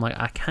Z. And I'm like,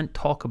 I can't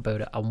talk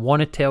about it. I want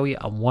to tell you.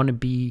 I want to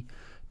be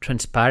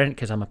transparent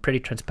because I'm a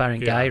pretty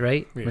transparent guy,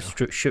 right? Yeah.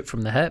 Shoot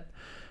from the hip.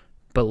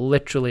 But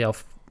literally, I'll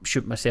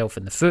shoot myself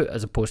in the foot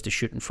as opposed to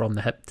shooting from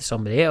the hip to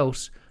somebody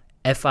else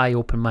if I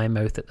open my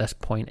mouth at this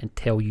point and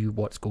tell you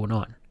what's going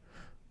on.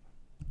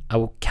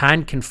 I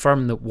can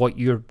confirm that what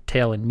you're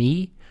telling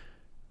me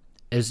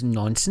is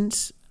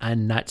nonsense,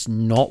 and that's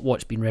not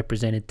what's been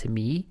represented to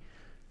me.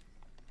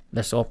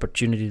 This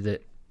opportunity,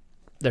 that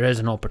there is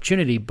an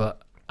opportunity,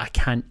 but I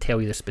can't tell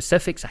you the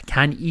specifics. I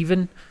can't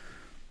even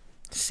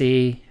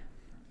say,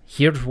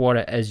 here's what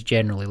it is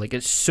generally. Like,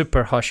 it's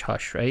super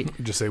hush-hush, right?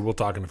 Just say, we'll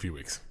talk in a few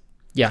weeks.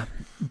 Yeah,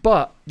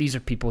 but these are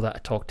people that I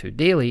talk to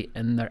daily,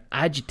 and they're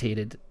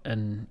agitated,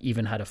 and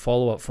even had a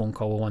follow-up phone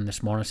call with one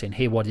this morning saying,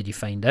 hey, what did you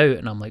find out?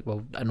 And I'm like,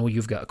 well, I know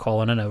you've got a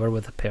call in an hour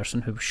with a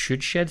person who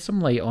should shed some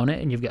light on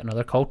it, and you've got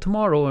another call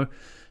tomorrow.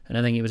 And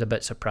I think he was a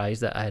bit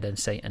surprised that I had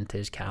insight into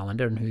his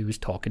calendar and who he was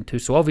talking to.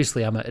 So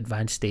obviously I'm at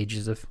advanced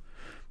stages of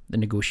the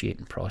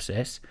negotiating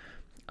process.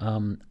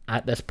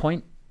 At this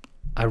point,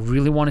 I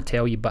really want to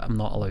tell you, but I'm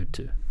not allowed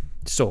to.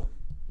 So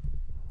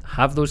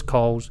have those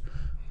calls.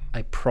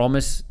 I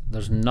promise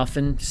there's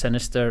nothing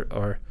sinister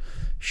or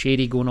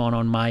shady going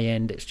on my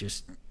end. It's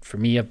just, for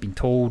me, I've been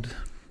told,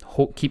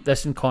 keep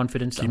this in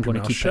confidence. I'm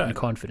going to keep it in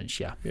confidence,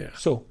 yeah.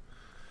 So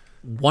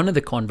one of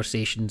the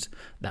conversations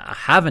that I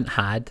haven't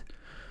had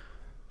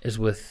is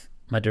with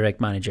my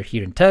direct manager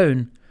here in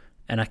town,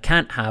 and I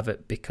can't have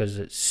it because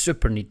it's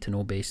super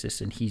need-to-know basis,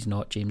 and he's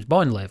not James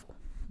Bond level.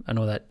 I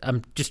know that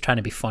I'm just trying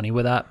to be funny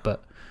with that,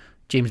 but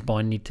James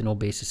Bond need-to-know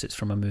basis, it's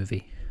from a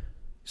movie.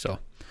 So,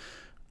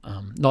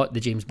 not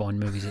the James Bond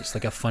movies, it's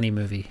like a funny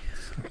movie.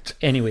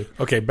 Anyway.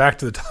 Okay, back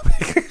to the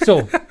topic.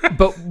 So,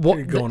 but what...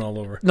 You're going all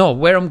over. No,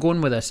 where I'm going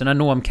with this, and I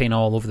know I'm kind of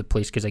all over the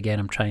place because, again,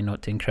 I'm trying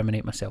not to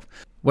incriminate myself.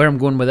 Where I'm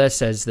going with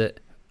this is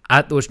that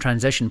at those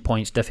transition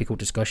points, difficult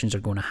discussions are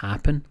going to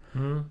happen,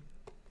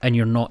 and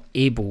you're not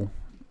able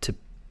to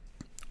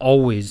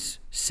always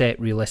set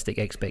realistic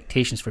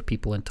expectations for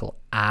people until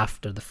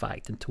after the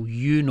fact, until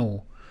you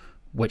know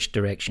which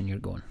direction you're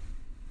going.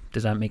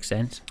 Does that make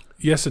sense?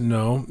 Yes and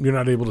no. You're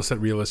not able to set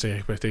realistic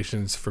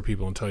expectations for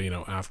people until,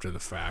 after the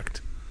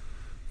fact,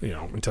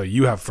 until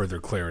you have further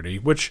clarity,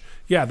 which,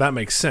 yeah, that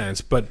makes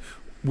sense. But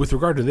with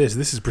regard to this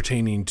is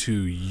pertaining to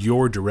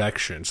your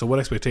direction. So what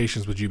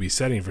expectations would you be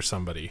setting for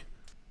somebody?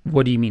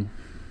 What do you mean?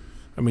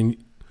 I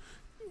mean,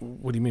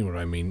 what do you mean what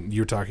I mean?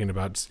 You're talking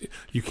about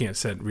you can't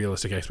set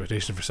realistic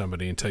expectations for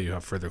somebody until you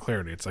have further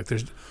clarity. It's like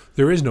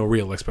there is no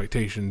real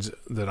expectations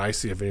that I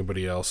see of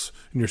anybody else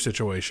in your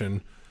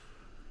situation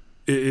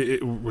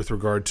with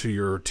regard to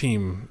your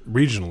team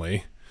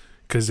regionally.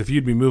 Because if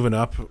you'd be moving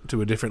up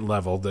to a different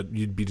level, that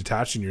you'd be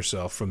detaching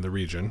yourself from the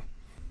region.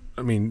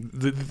 I mean,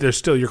 they're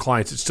still your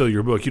clients. It's still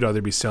your book. You'd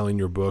either be selling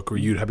your book or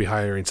you'd be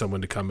hiring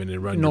someone to come in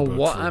and run your book. No,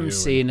 what I'm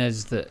saying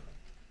is that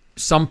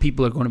some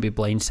people are going to be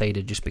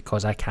blindsided just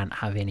because I can't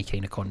have any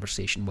kind of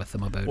conversation with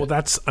them about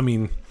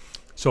it.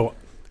 So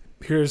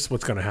here's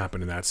what's going to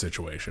happen in that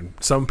situation.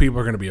 Some people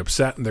are going to be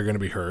upset and they're going to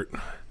be hurt.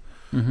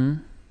 Mm-hmm.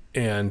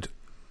 And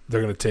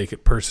they're going to take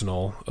it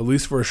personal, at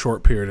least for a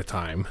short period of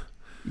time.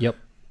 Yep.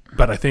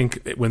 But I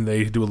think when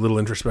they do a little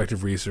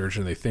introspective research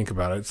and they think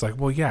about it, it's like,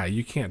 well, yeah,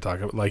 you can't talk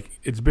about, like,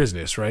 it's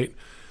business, right?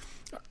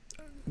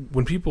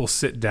 when people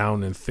sit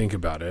down and think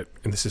about it,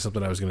 and this is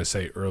something I was going to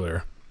say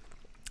earlier,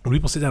 when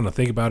people sit down and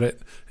think about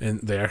it and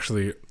they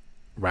actually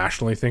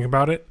rationally think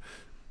about it,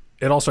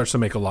 it all starts to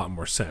make a lot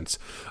more sense.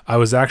 I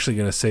was actually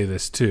going to say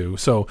this too.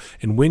 So,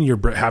 and when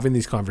you're having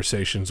these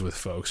conversations with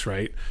folks,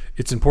 right,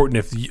 it's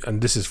important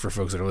and this is for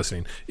folks that are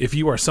listening, if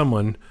you are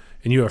someone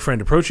and you have a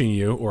friend approaching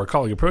you or a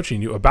colleague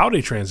approaching you about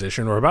a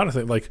transition or about a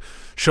thing, like,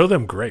 show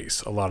them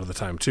grace a lot of the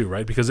time too,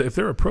 right? Because if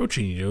they're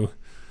approaching you,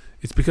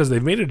 it's because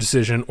they've made a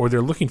decision or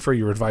they're looking for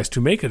your advice to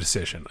make a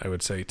decision, I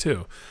would say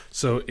too.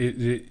 So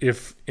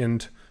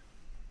and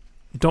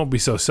don't be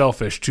so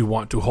selfish to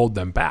want to hold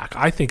them back.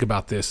 I think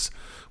about this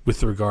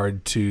with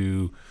regard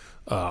to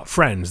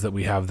friends that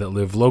we have that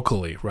live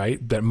locally,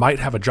 right? That might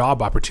have a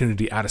job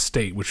opportunity out of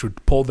state, which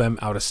would pull them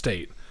out of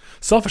state.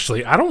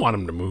 Selfishly, I don't want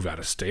them to move out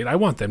of state. I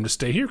want them to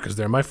stay here because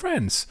they're my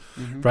friends,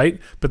 right?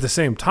 But at the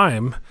same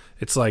time,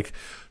 it's like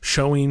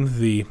showing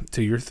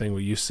to your thing,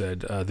 what you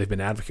said, they've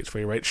been advocates for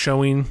you, right?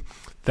 Showing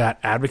that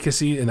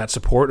advocacy and that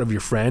support of your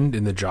friend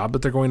in the job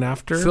that they're going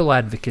after. Full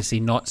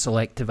advocacy, not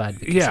selective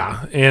advocacy.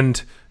 Yeah,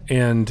 and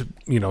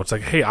it's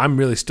like, hey, I'm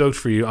really stoked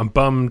for you. I'm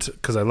bummed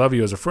because I love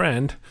you as a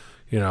friend,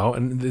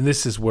 and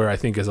this is where I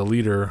think as a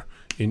leader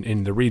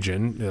in the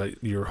region,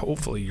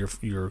 hopefully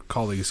your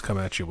colleagues come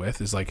at you with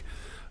is like,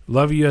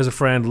 love you as a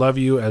friend, love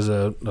you as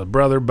a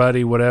brother,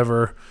 buddy,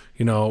 whatever,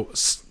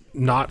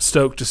 not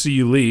stoked to see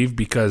you leave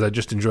because I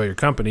just enjoy your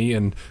company.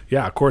 And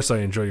yeah, of course I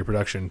enjoy your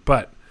production.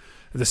 But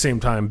at the same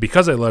time,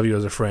 because I love you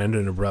as a friend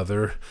and a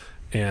brother,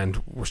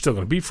 and we're still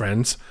going to be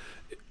friends,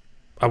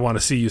 I want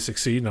to see you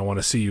succeed and I want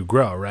to see you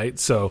grow, right?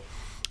 So,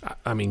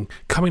 I mean,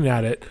 coming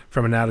at it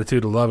from an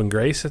attitude of love and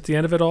grace at the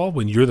end of it all,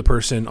 when you're the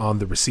person on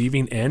the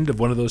receiving end of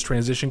one of those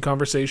transition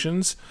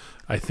conversations,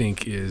 I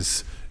think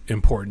is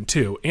important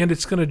too. And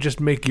it's going to just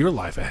make your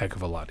life a heck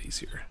of a lot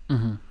easier.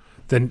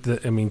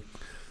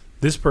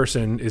 This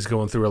person is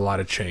going through a lot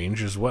of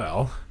change as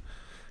well,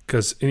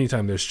 because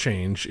anytime there's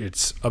change,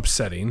 it's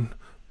upsetting.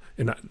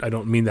 And I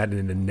don't mean that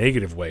in a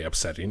negative way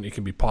upsetting. It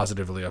can be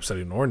positively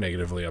upsetting or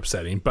negatively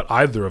upsetting, but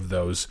either of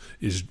those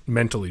is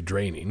mentally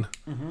draining.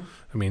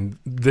 I mean,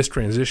 this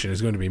transition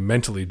is going to be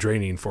mentally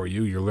draining for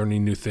you. You're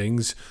learning new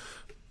things.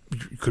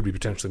 You could be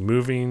potentially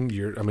moving.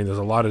 There's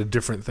a lot of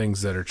different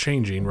things that are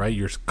changing, right?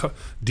 You're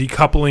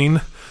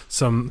decoupling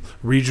some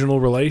regional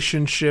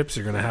relationships.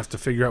 You're going to have to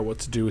figure out what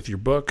to do with your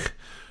book.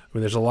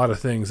 There's a lot of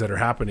things that are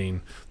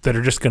happening that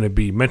are just going to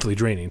be mentally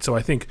draining. So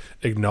I think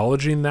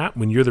acknowledging that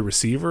when you're the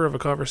receiver of a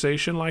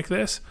conversation like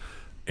this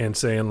and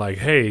saying like,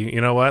 hey,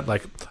 you know what?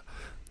 Like,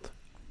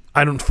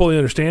 I don't fully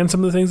understand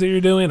some of the things that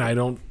you're doing. I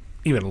don't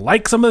even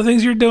like some of the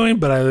things you're doing,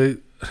 but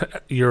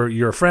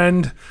you're a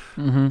friend.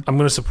 I'm going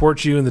to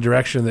support you in the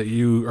direction that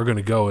you are going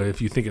to go.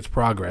 If you think it's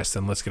progress,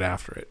 then let's get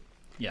after it.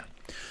 Yeah.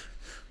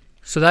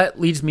 So that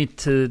leads me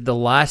to the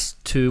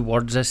last two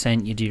words I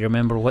sent you. Do you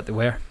remember what they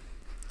were?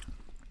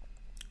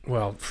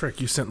 Well,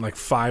 frick, you sent like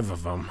 5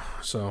 of them.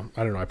 So,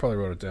 I don't know. I probably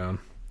wrote it down.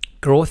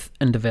 Growth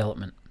and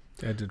development.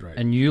 Yeah, I did right.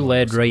 And you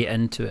led right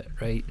into it,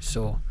 right?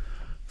 So,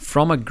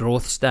 from a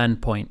growth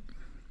standpoint,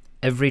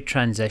 every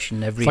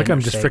transition, every it's like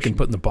I'm just intersection, freaking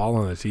putting the ball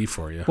on the tee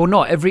for you. Well,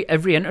 no, every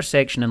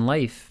intersection in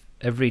life,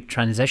 every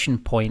transition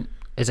point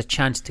is a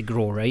chance to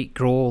grow, right?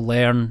 Grow,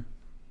 learn,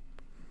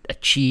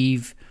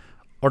 achieve,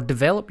 or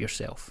develop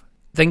yourself.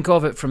 Think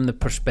of it from the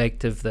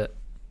perspective that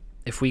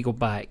if we go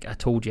back, I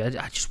told you,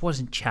 I just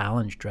wasn't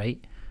challenged,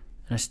 right?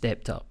 And I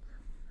stepped up.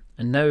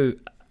 And now,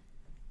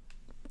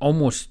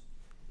 almost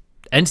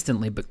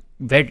instantly, but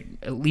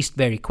at least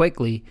very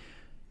quickly,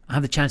 I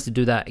have the chance to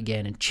do that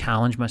again and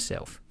challenge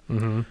myself.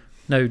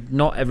 Now,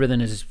 not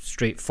everything is as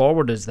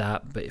straightforward as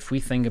that, but if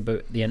we think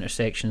about the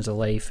intersections of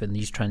life and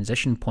these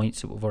transition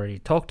points that we've already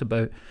talked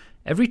about,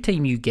 every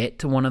time you get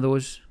to one of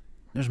those,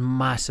 there's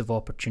massive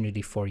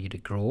opportunity for you to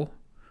grow,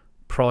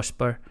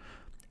 prosper,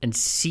 and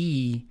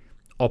see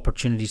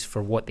opportunities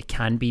for what they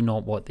can be,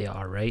 not what they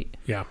are, right?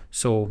 Yeah.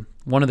 So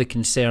one of the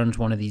concerns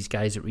one of these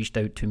guys that reached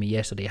out to me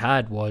yesterday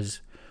had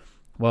was,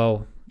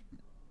 well,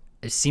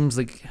 it seems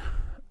like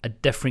a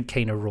different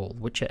kind of role,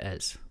 which it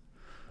is.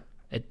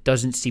 It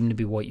doesn't seem to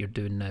be what you're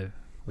doing now,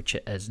 which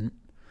it isn't.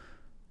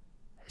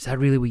 Is that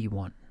really what you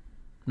want?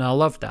 Now, I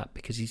love that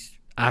because he's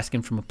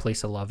asking from a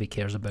place of love. He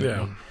cares about me.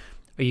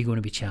 Are you going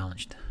to be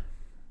challenged?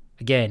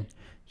 Again,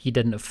 he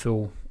didn't have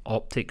full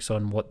optics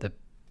on what the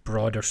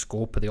broader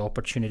scope of the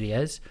opportunity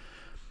is.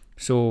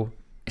 So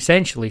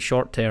essentially,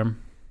 short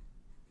term,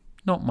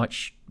 not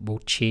much will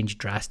change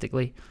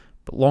drastically,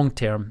 but long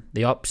term,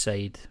 the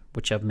upside,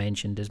 which I've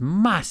mentioned, is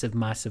massive,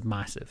 massive,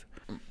 massive.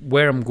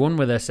 Where I'm going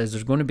with this is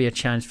there's going to be a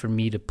chance for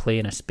me to play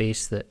in a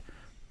space that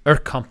our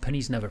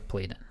company's never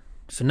played in.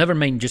 So never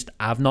mind just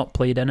I've not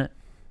played in it.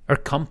 Our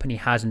company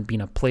hasn't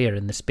been a player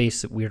in the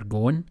space that we're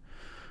going.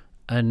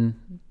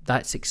 And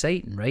that's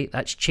exciting, right?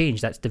 That's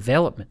change, that's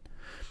development.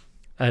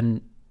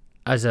 And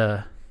as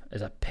a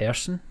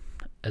person,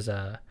 as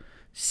a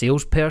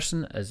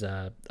salesperson, as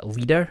a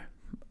leader,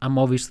 I'm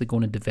obviously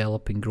going to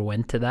develop and grow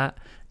into that.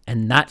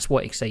 And that's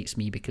what excites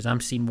me because I'm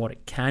seeing what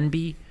it can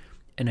be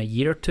in a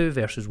year or two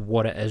versus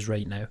what it is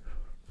right now.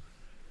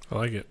 I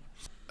like it.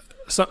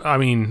 So, I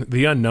mean,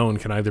 the unknown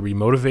can either be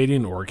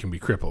motivating or it can be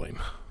crippling.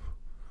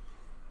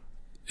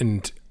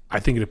 And I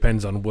think it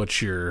depends on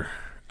what your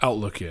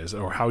outlook is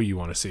or how you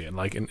want to see it.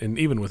 Like, and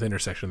even with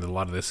Intersection, there's a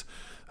lot of this.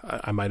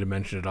 I might have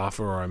mentioned it off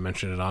or I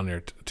mentioned it on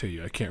there to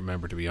you. I can't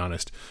remember, to be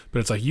honest. But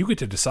it's like you get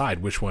to decide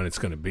which one it's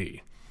going to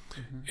be.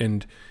 Mm-hmm.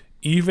 And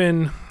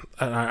even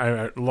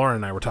Lauren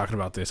and I were talking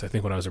about this, I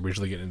think, when I was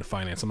originally getting into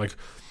finance. I'm like,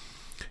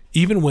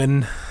 even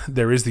when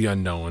there is the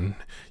unknown,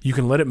 you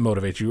can let it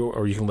motivate you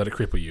or you can let it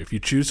cripple you. If you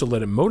choose to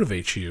let it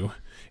motivate you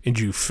and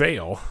you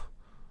fail,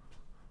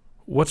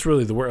 what's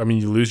really the worst? I mean,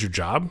 you lose your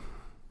job.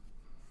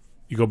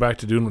 You go back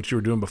to doing what you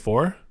were doing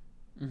before.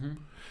 Mm-hmm.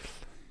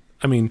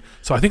 I mean,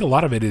 so I think a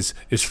lot of it is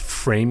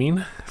framing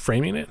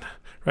it,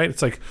 right?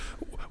 It's like,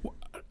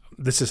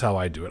 this is how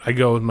I do it. I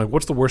go, I'm like,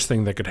 what's the worst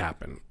thing that could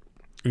happen?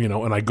 You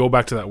know, and I go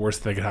back to that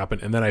worst thing that could happen,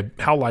 and then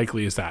how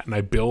likely is that? And I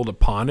build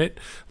upon it.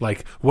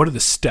 Like, what are the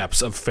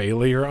steps of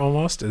failure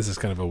almost? This is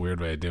kind of a weird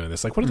way of doing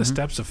this. Like, what are the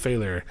steps of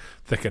failure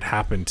that could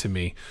happen to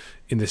me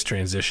in this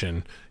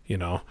transition, you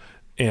know?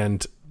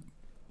 And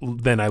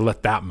then I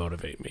let that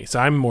motivate me. So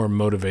I'm more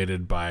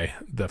motivated by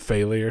the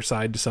failure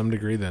side to some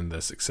degree than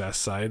the success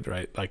side,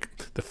 right?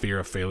 Like, the fear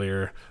of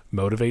failure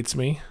motivates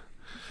me.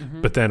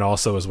 Mm-hmm. But then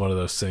also is one of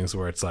those things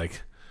where it's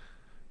like,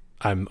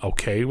 I'm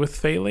okay with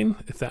failing,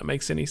 if that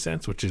makes any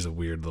sense, which is a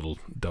weird little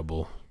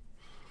double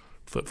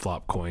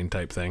flip-flop coin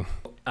type thing.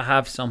 I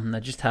have something.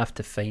 I just have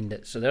to find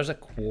it. So there's a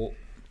quote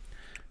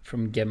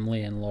from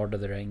Gimli in Lord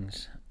of the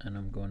Rings, and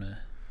I'm going to...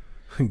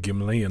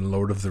 Gimli in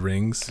Lord of the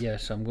Rings? Yeah,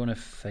 so I'm going to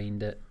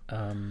find it.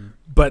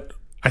 But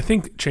I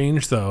think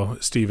change, though,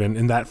 Stephen,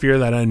 in that fear of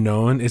that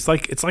unknown, it's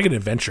like an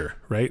adventure,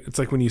 right? It's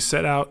like when you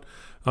set out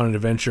on an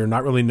adventure,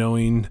 not really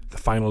knowing the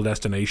final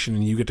destination,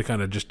 and you get to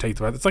kind of just take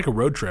the path. It's like a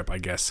road trip, I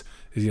guess.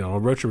 You know, a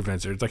road trip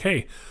adventure. It's like,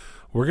 hey,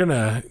 we're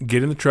gonna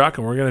get in the truck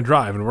and we're gonna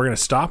drive, and we're gonna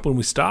stop when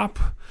we stop.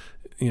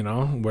 You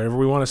know, wherever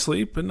we want to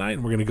sleep at night,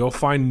 and we're gonna go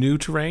find new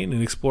terrain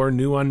and explore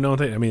new unknown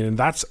things. I mean, and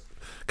that's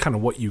kind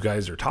of what you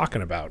guys are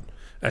talking about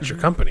at your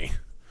company,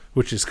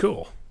 which is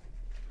cool.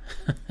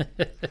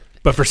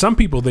 But for some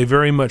people, they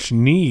very much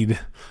need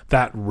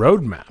that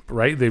roadmap,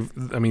 right?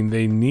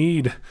 They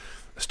need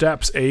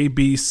steps A,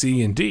 B,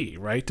 C, and D,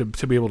 right, to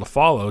be able to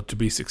follow to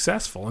be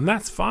successful, and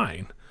that's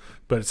fine.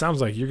 But it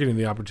sounds like you're getting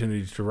the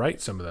opportunity to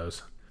write some of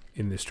those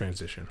in this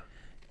transition.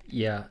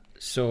 Yeah.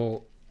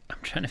 So I'm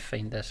trying to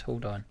find this.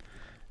 Hold on.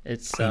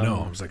 It's. I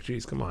know. I was like,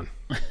 geez, come on.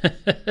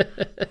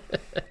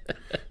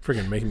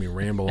 Freaking making me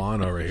ramble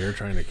on over here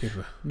trying to keep.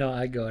 No,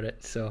 I got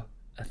it. So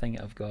I think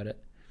I've got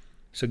it.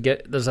 So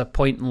there's a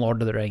point in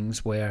Lord of the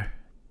Rings where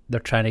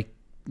they're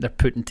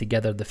putting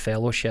together the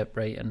fellowship,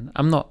 right? And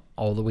I'm not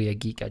all the way a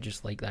geek. I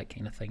just like that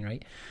kind of thing,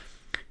 right?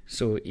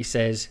 So he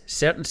says,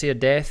 certainty of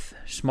death,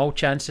 small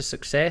chance of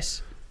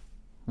success.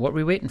 What are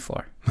we waiting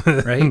for,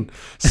 right? Read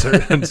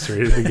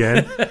it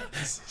again.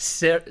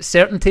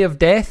 Certainty of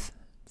death,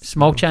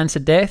 small chance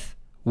of death.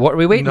 What are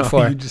we waiting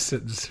for? You just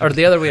said or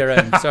the other way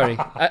around. Sorry,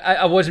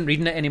 I wasn't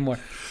reading it anymore.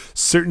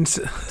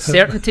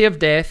 Certainty of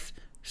death,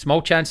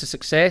 small chance of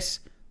success.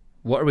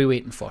 What are we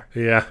waiting for?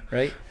 Yeah.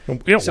 Right?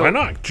 Yeah, so, why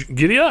not?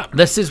 Giddy up.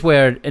 This is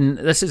where, and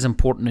this is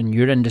important in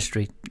your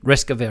industry,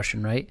 risk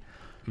aversion, right?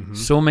 Mm-hmm.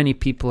 So many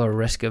people are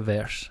risk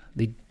averse.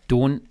 They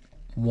don't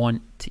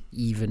want to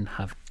even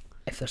have,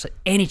 if there's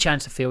any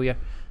chance of failure,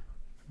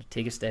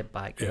 take a step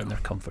back in their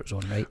comfort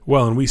zone, right?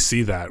 Well, and we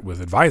see that with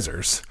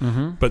advisors.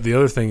 Mm-hmm. But the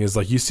other thing is,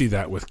 like, you see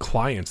that with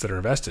clients that are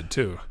invested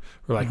too.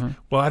 We're like,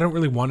 well, I don't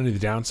really want any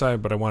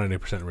downside, but I want an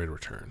 8% rate of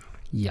return.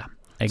 Yeah.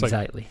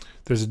 Exactly. Like,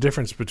 there's a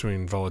difference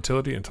between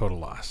volatility and total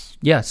loss.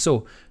 Yeah,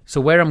 so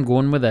where I'm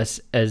going with this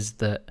is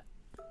that,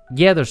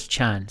 there's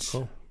chance.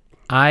 Cool.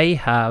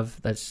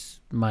 That's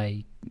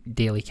my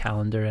daily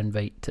calendar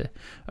invite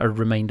a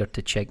reminder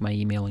to check my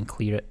email and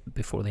clear it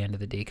before the end of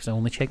the day, because I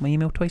only check my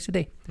email twice a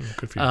day.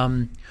 Good for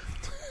you.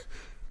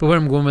 But where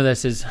I'm going with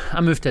this is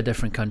I moved to a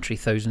different country,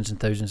 thousands and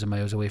thousands of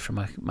miles away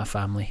from my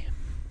family.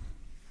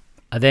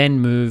 I then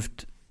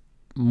moved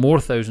more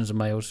thousands of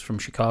miles from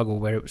Chicago,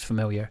 where it was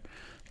familiar,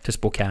 to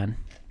Spokane,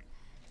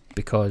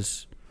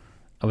 because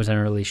I was in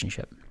a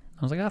relationship.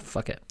 I was like,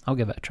 fuck it, I'll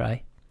give it a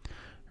try,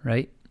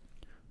 right?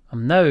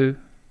 I'm now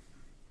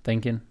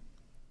thinking,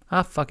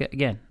 fuck it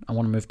again. I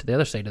want to move to the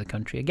other side of the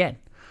country again,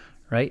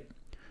 right?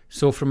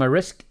 So from a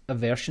risk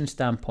aversion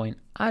standpoint,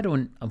 I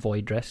don't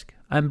avoid risk.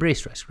 I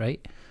embrace risk,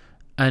 right?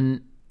 And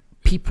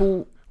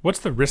people... What's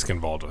the risk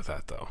involved with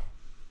that, though?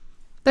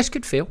 This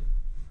could fail.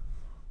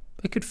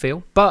 It could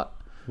fail, but...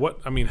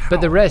 What I mean, how?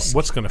 But the risk,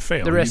 what's going to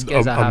fail? The risk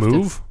is I have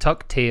to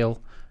tuck tail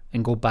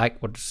and go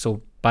backwards,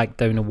 so back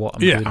down to what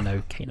I'm doing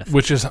now, kind of thing.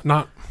 Which is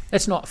not...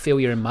 It's not a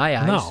failure in my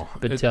eyes,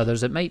 but to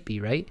others it might be,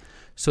 right?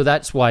 So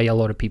that's why a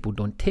lot of people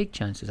don't take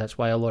chances. That's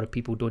why a lot of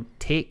people don't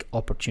take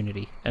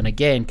opportunity. And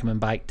again, coming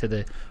back to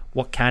the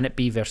what can it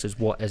be versus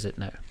what is it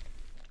now.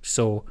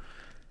 So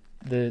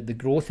the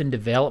growth and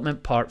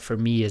development part for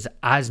me is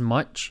as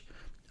much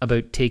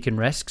about taking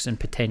risks and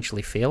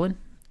potentially failing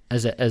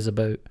as it is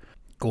about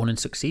going and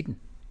succeeding.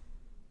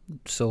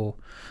 So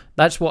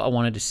that's what I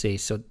wanted to say.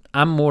 So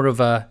I'm more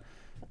of a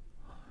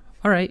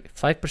All right,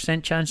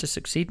 5% chance of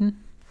succeeding.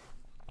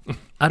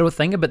 I don't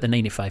think about the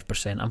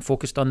 95%. I'm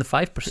focused on the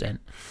 5%.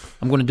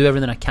 I'm going to do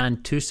everything I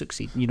can to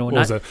succeed. You know, What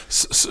was that?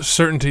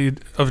 Certainty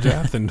of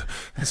death and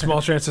a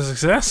small chance of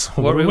success?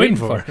 What are we waiting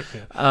for?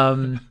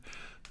 Yeah.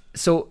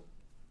 So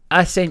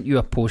I sent you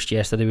a post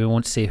yesterday. We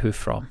won't say who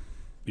from.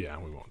 Yeah,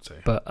 we won't say.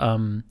 But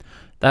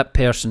that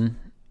person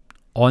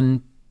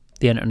on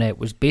the internet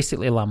was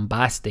basically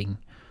lambasting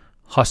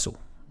hustle,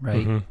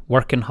 right? Mm-hmm.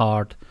 Working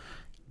hard,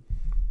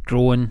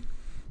 growing,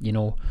 you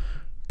know,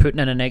 putting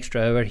in an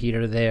extra hour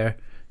here or there,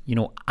 you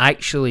know,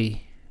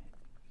 actually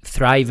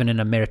thriving in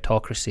a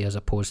meritocracy as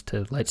opposed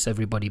to let's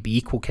everybody be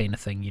equal kind of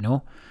thing, you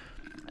know?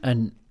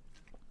 And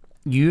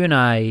you and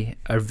I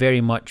are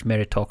very much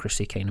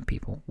meritocracy kind of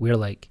people. We're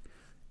like,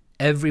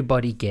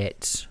 everybody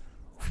gets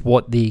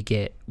what they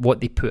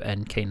put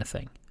in kind of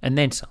thing. And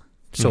then some.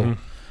 So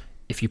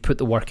if you put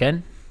the work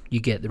in, you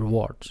get the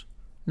rewards.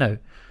 Now,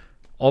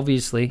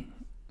 obviously,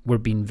 we're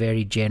being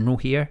very general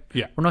here.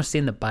 Yeah. We're not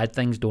saying that bad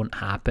things don't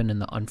happen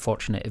and that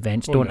unfortunate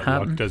events don't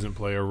happen. Luck doesn't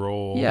play a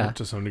role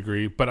to some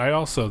degree. But I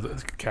also,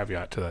 the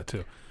caveat to that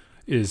too,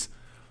 is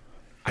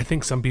I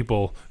think some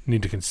people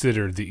need to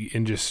consider the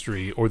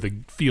industry or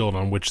the field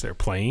on which they're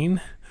playing,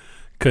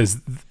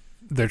 because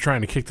they're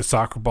trying to kick the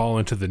soccer ball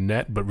into the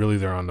net, but really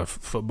they're on the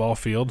football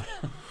field.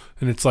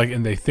 And it's like,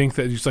 and they think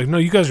that it's like, no,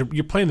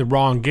 you're playing the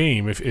wrong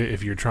game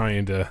if you're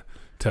trying to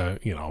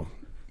you know,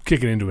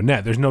 kick it into a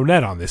net. There's no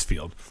net on this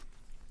field.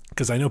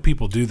 Because I know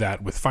people do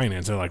that with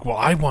finance. They're like, well,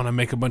 I want to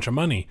make a bunch of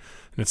money.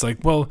 And it's like,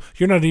 well,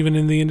 you're not even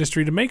in the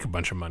industry to make a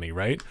bunch of money,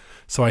 right?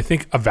 So I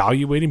think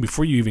evaluating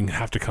before you even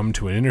have to come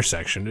to an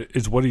intersection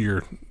is what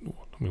are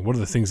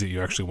the things that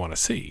you actually want to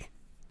see?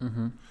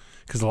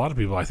 Because a lot of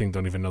people, I think,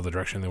 don't even know the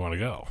direction they want to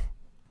go.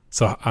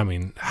 So, I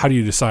mean, how do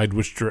you decide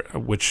which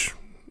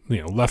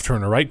you know, left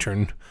turn or right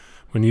turn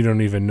when you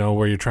don't even know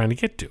where you're trying to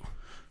get to?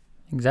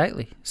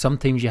 Exactly.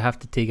 Sometimes you have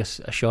to take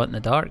a shot in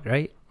the dark,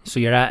 right? So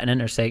you're at an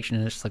intersection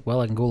and it's like, well,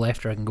 I can go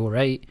left or I can go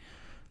right.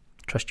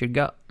 Trust your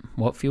gut.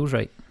 What feels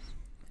right.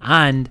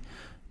 And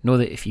know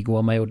that if you go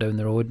a mile down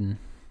the road and,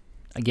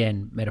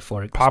 again,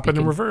 metaphorically pop speaking,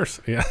 it in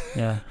reverse. Yeah.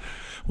 Yeah.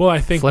 Well, I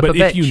think, Flip but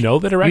a if you bitch. know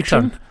the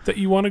direction U-turn. that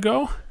you want to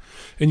go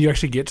and you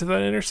actually get to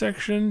that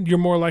intersection, you're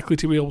more likely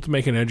to be able to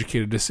make an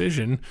educated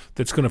decision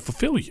that's going to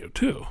fulfill you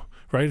too,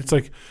 right? It's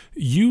like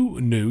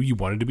you knew you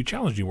wanted to be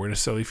challenged. You weren't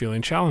necessarily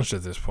feeling challenged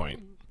at this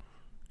point.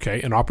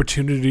 Okay, an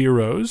opportunity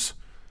arose.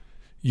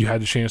 You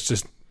had the chance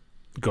to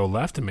go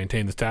left and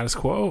maintain the status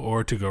quo,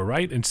 or to go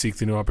right and seek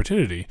the new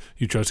opportunity.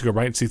 You chose to go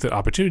right and seek that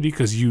opportunity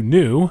because you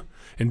knew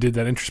and did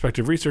that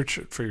introspective research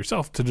for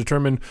yourself to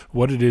determine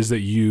what it is that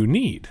you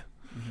need.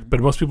 But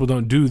most people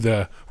don't do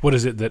what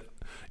is it that,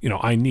 you know,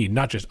 I need,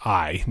 not just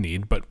I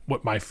need, but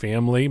what my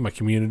family, my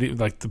community,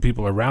 like the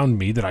people around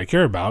me that I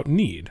care about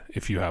need,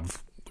 if you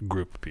have a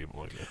group of people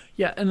like that.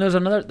 Yeah, and there's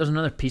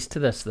another piece to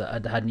this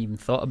that I hadn't even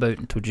thought about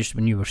until just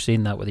when you were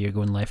saying that, whether you're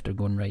going left or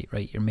going right,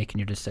 you're making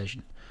your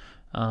decision.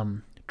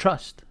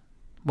 Trust.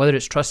 Whether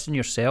it's trusting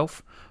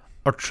yourself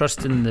or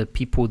trusting the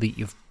people that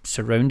you've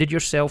surrounded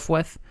yourself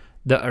with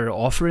that are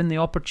offering the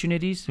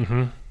opportunities.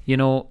 You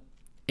know,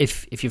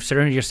 if you've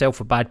surrounded yourself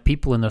with bad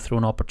people and they're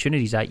throwing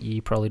opportunities at you,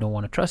 you probably don't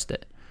want to trust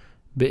it.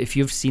 But if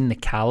you've seen the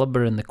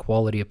caliber and the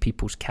quality of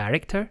people's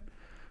character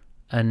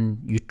and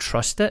you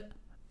trust it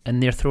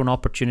and they're throwing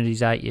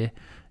opportunities at you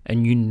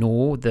and you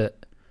know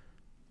that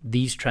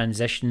these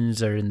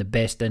transitions are in the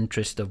best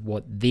interest of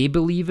what they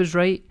believe is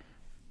right,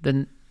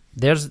 then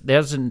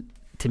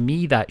to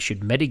me that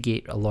should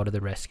mitigate a lot of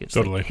the risk. It's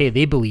Totally. like, hey,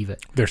 they believe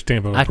it. Their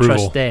stamp of I approval.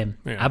 trust them.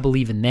 Yeah. I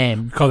believe in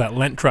them. We call that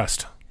lent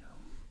trust.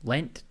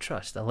 Lent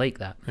trust. I like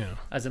that. Yeah.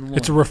 As in loan.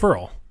 It's a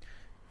referral.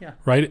 Yeah.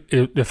 Right?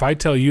 If I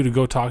tell you to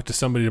go talk to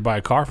somebody to buy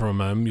a car from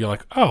them, you're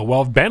like, oh,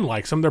 well, if Ben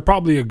likes them, they're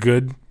probably a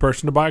good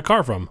person to buy a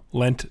car from.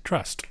 Lent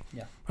trust.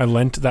 Yeah. I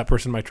lent that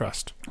person my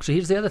trust. So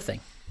here's the other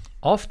thing.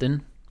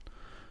 Often,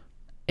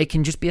 it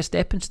can just be a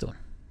stepping stone.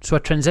 So a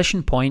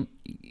transition point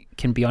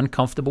can be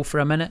uncomfortable for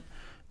a minute,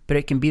 but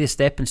it can be the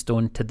stepping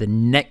stone to the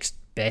next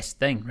best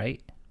thing,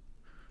 right?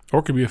 Or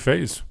it could be a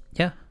phase.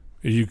 Yeah.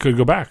 You could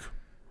go back,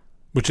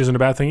 which isn't a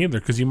bad thing either,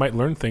 because you might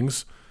learn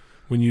things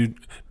when you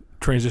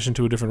transition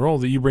to a different role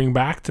that you bring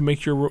back to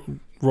make your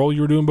role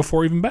you were doing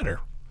before even better.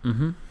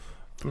 I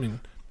mean,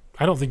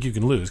 I don't think you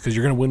can lose because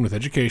you're going to win with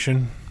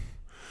education,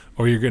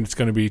 or it's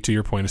going to be, to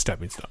your point, a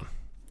stepping stone.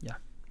 Yeah.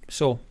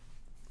 So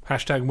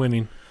Hashtag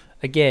winning.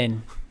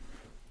 again,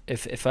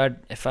 if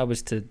I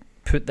was to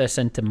put this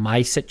into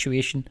my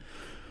situation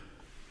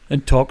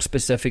and talk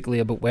specifically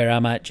about where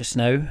I'm at just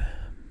now,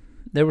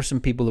 there were some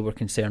people that were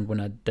concerned when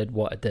I did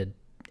what I did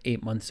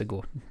 8 months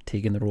ago,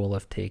 taking the role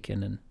I've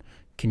taken, and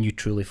can you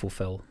truly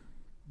fulfill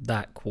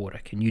that quota?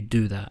 Can you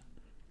do that?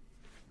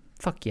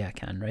 Fuck yeah, I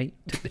can, right?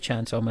 Took the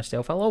chance on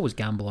myself. I'll always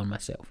gamble on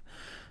myself.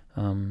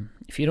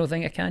 If you don't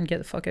think I can, get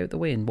the fuck out of the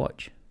way and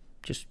watch.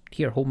 Just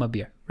here, hold my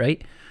beer,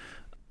 right?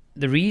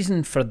 The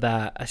reason for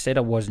that, I said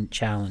I wasn't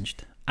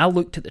challenged. I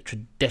looked at the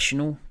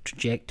traditional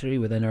trajectory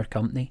within our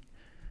company.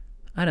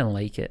 I didn't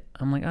like it.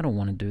 I'm like, I don't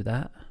want to do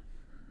that.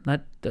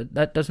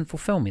 That doesn't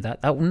fulfill me.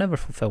 That will never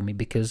fulfill me,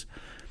 because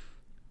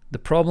the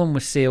problem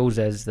with sales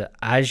is that,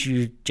 as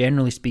you,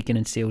 generally speaking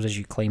in sales, as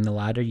you climb the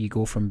ladder, you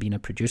go from being a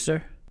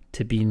producer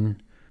to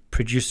being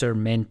producer,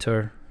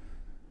 mentor,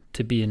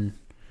 to being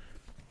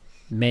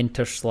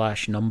mentor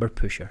 / number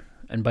pusher.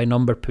 And by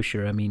number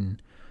pusher, I mean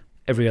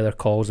every other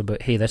call is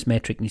about, hey, this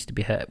metric needs to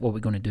be hit. What are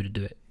we going to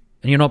do it?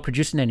 And you're not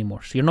producing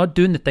anymore. So you're not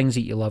doing the things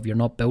that you love. You're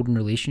not building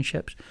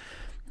relationships.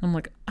 I'm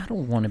like, I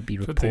don't want to be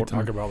reporting. But they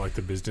talk about like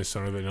the business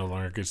owner that no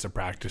longer gets to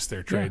practice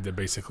their trade, that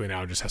basically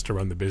now just has to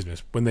run the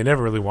business. When they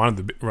never really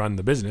wanted to run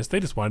the business, they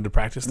just wanted to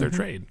practice their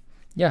trade.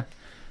 Yeah.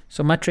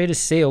 So my trade is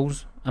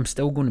sales. I'm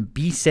still going to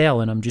be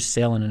selling. I'm just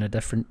selling in a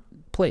different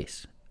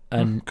place.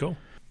 And cool.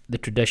 The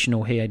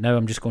traditional, hey, now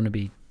I'm just going to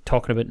be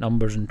talking about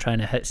numbers and trying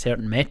to hit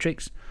certain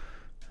metrics,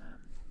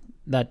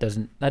 that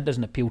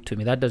doesn't appeal to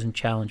me. That doesn't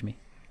challenge me.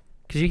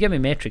 Because you give me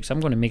metrics, I'm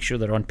going to make sure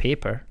they're on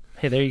paper.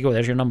 Hey, there you go.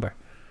 There's your number.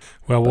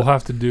 Well, we'll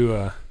have to do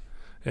an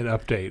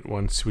update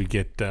once we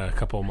get a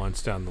couple of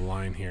months down the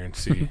line here and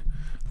see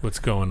what's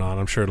going on.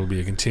 I'm sure it'll be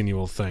a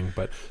continual thing.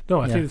 But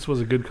no, I think this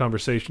was a good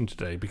conversation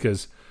today,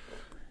 because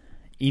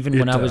even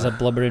when I was a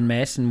blubbering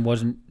mess and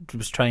was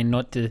trying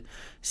not to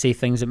say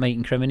things that might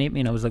incriminate me,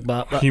 and I was like,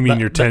 blah, blah, you mean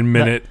blah, your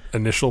 10-minute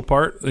initial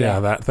part? Yeah,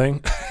 that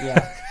thing.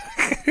 Yeah.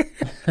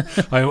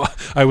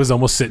 I was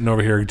almost sitting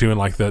over here doing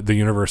like the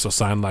universal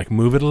sign, like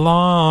move it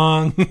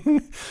along.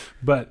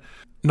 But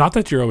not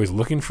that you're always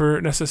looking for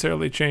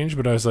necessarily change,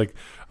 but I was like,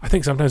 I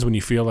think sometimes when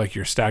you feel like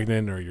you're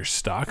stagnant or you're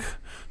stuck,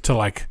 to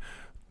like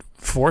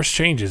force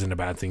change isn't a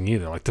bad thing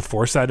either. Like to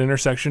force that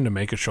intersection to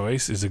make a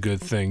choice is a good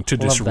thing. To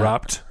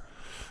disrupt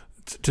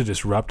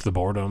the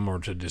boredom, or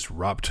to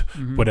disrupt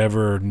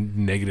whatever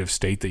negative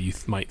state that you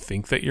might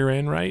think that you're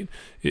in, right,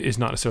 is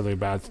not necessarily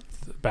a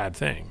bad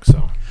thing.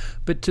 So,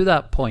 but to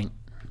that point,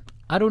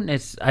 I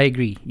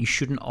agree. You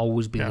shouldn't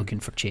always be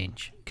looking for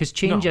change, because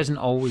change isn't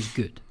always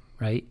good,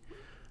 right?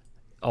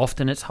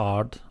 Often it's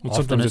hard. Well,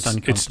 often it's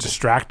uncomfortable. It's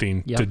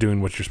distracting to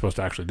doing what you're supposed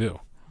to actually do.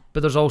 But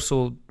there's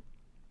also,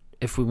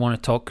 if we want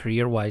to talk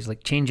career-wise,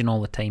 like changing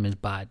all the time is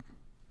bad.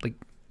 Like,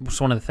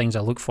 it's one of the things I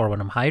look for when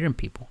I'm hiring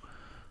people.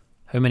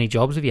 How many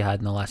jobs have you had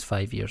in the last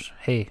 5 years?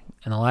 Hey,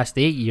 in the last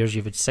 8 years,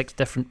 you've had 6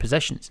 different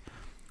positions.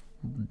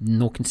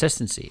 No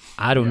consistency.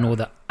 I don't know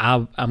that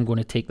I'm going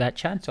to take that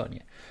chance on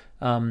you.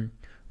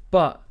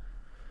 But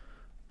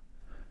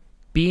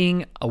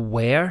being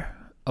aware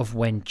of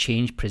when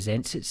change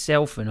presents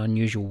itself in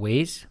unusual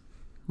ways,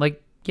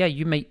 like,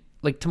 you might,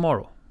 like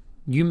tomorrow,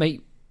 you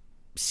might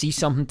see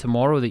something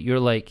tomorrow that you're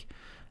like,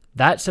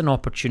 that's an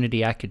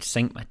opportunity I could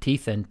sink my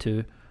teeth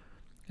into.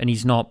 And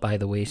he's not, by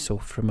the way. So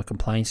from a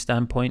compliance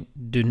standpoint,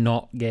 do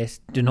not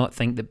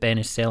think that Ben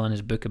is selling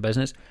his book of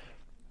business.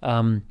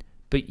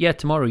 But yeah,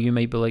 tomorrow you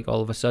might be like,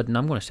 all of a sudden,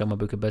 I'm going to sell my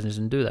book of business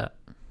and do that.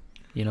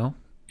 You know?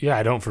 Yeah,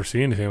 I don't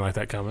foresee anything like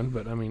that coming,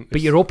 but I mean...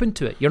 But you're open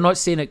to it. You're not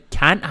saying it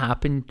can't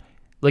happen.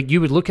 Like,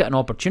 you would look at an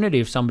opportunity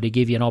if somebody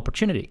gave you an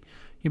opportunity.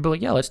 You'd be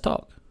like, yeah, let's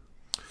talk.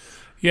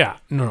 Yeah,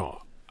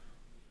 no.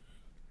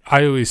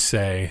 I always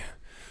say,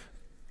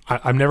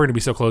 I'm never going to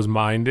be so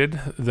close-minded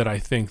that I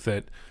think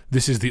that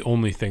this is the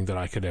only thing that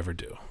I could ever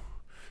do.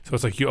 So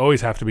it's like you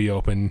always have to be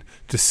open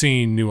to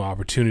seeing new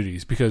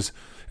opportunities, because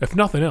if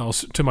nothing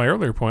else, to my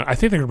earlier point, I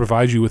think they're going to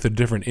provide you with a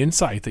different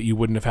insight that you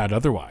wouldn't have had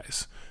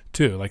otherwise,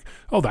 too. Like,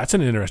 oh, that's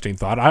an interesting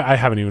thought. I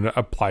haven't even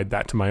applied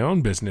that to my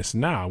own business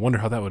now. I wonder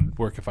how that would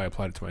work if I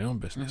applied it to my own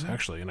business,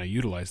 actually, and I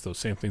utilize those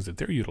same things that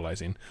they're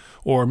utilizing.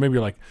 Or maybe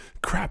you're like,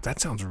 crap, that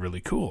sounds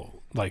really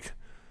cool. Like,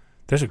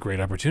 there's a great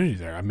opportunity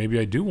there. Maybe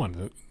I do want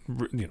to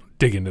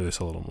dig into this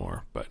a little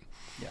more, but...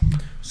 Yeah.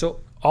 So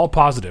all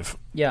positive.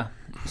 Yeah.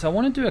 So I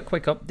want to do a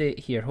quick update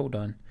here. Hold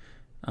on.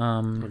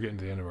 We're getting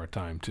to the end of our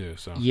time too.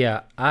 So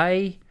yeah,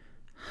 I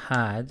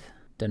had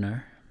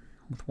dinner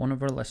with one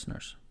of our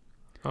listeners.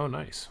 Oh,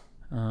 nice.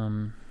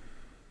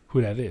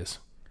 Who that is?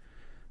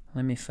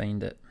 Let me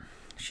find it.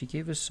 She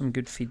gave us some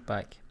good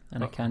feedback,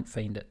 and I can't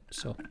find it.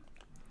 So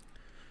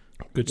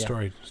good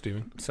story,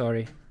 Stephen.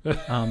 Sorry.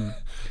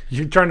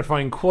 You're trying to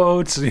find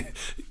quotes. You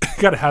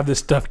got to have this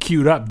stuff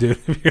queued up, dude,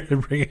 if you're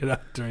going to bring it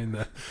up during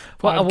the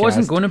podcast. Well, I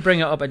wasn't going to bring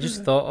it up. I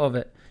just thought of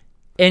it.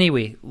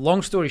 Anyway,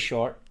 long story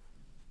short,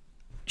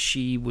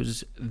 she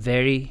was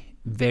very,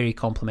 very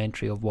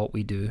complimentary of what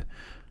we do.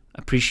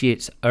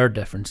 Appreciates our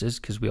differences,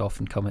 because we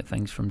often come at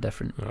things from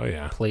different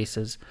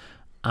places,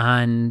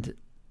 and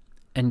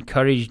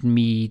encouraged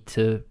me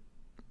to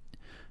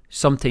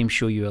sometimes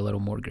show you a little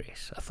more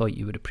grace. I thought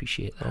you would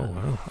appreciate that. Oh,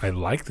 wow. I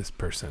like this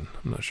person.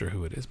 I'm not sure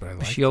who it is, but I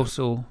like She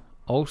also...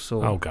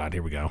 Oh, God,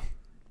 here we go.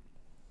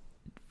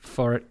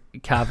 For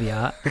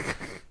caveat,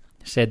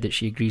 said that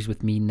she agrees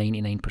with me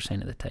 99%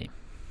 of the time.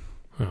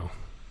 Oh.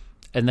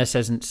 And this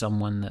isn't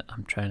someone that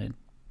I'm trying to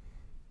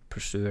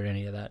pursue or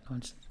any of that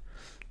nonsense.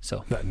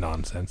 So that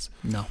nonsense.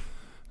 No.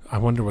 I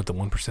wonder what the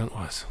 1%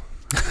 was.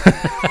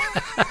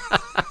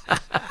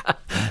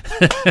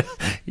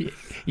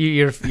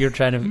 You're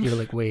trying to. You're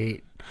like,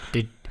 wait,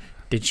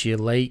 did she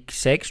like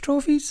sex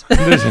trophies?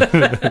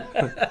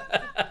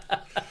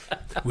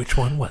 Which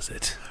one was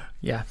it?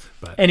 Yeah.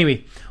 But-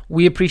 Anyway,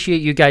 we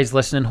appreciate you guys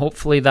listening.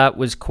 Hopefully that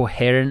was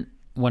coherent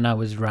when I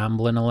was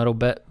rambling a little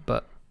bit,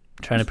 but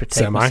trying to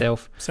protect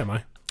myself. Semi.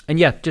 And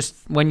yeah, just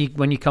when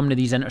you come to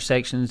these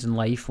intersections in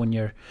life, when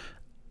you're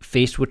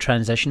faced with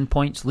transition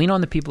points, lean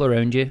on the people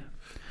around you.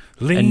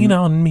 Lean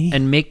on me.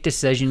 And make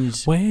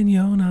decisions when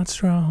you're not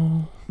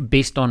strong.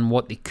 Based on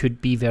what they could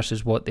be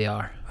versus what they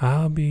are.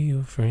 I'll be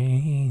your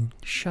friend.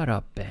 Shut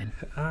up, Ben.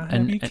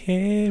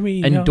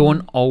 And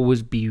don't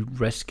always be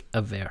risk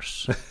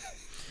averse.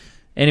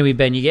 Anyway,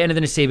 Ben, you get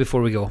anything to say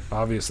before we go?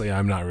 Obviously,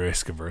 I'm not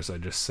risk averse. I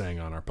just sang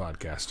on our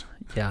podcast.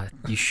 Yeah,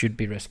 you should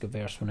be risk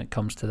averse when it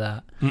comes to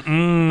that.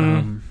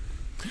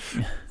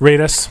 Rate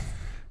us,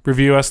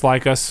 review us,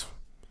 like us,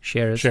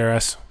 share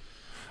us.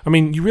 I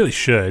mean, you really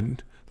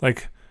should.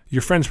 Like,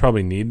 your friends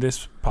probably need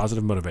this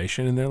positive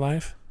motivation in their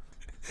life.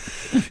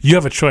 You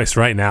have a choice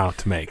right now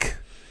to make.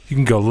 You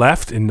can go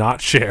left and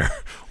not share,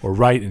 or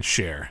right and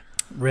share.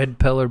 Red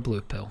pill or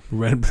blue pill?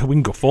 We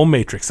can go full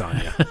Matrix on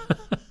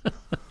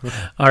you.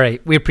 All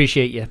right, we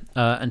appreciate you.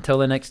 Until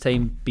the next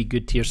time, be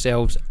good to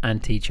yourselves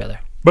and to each other.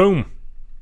 Boom.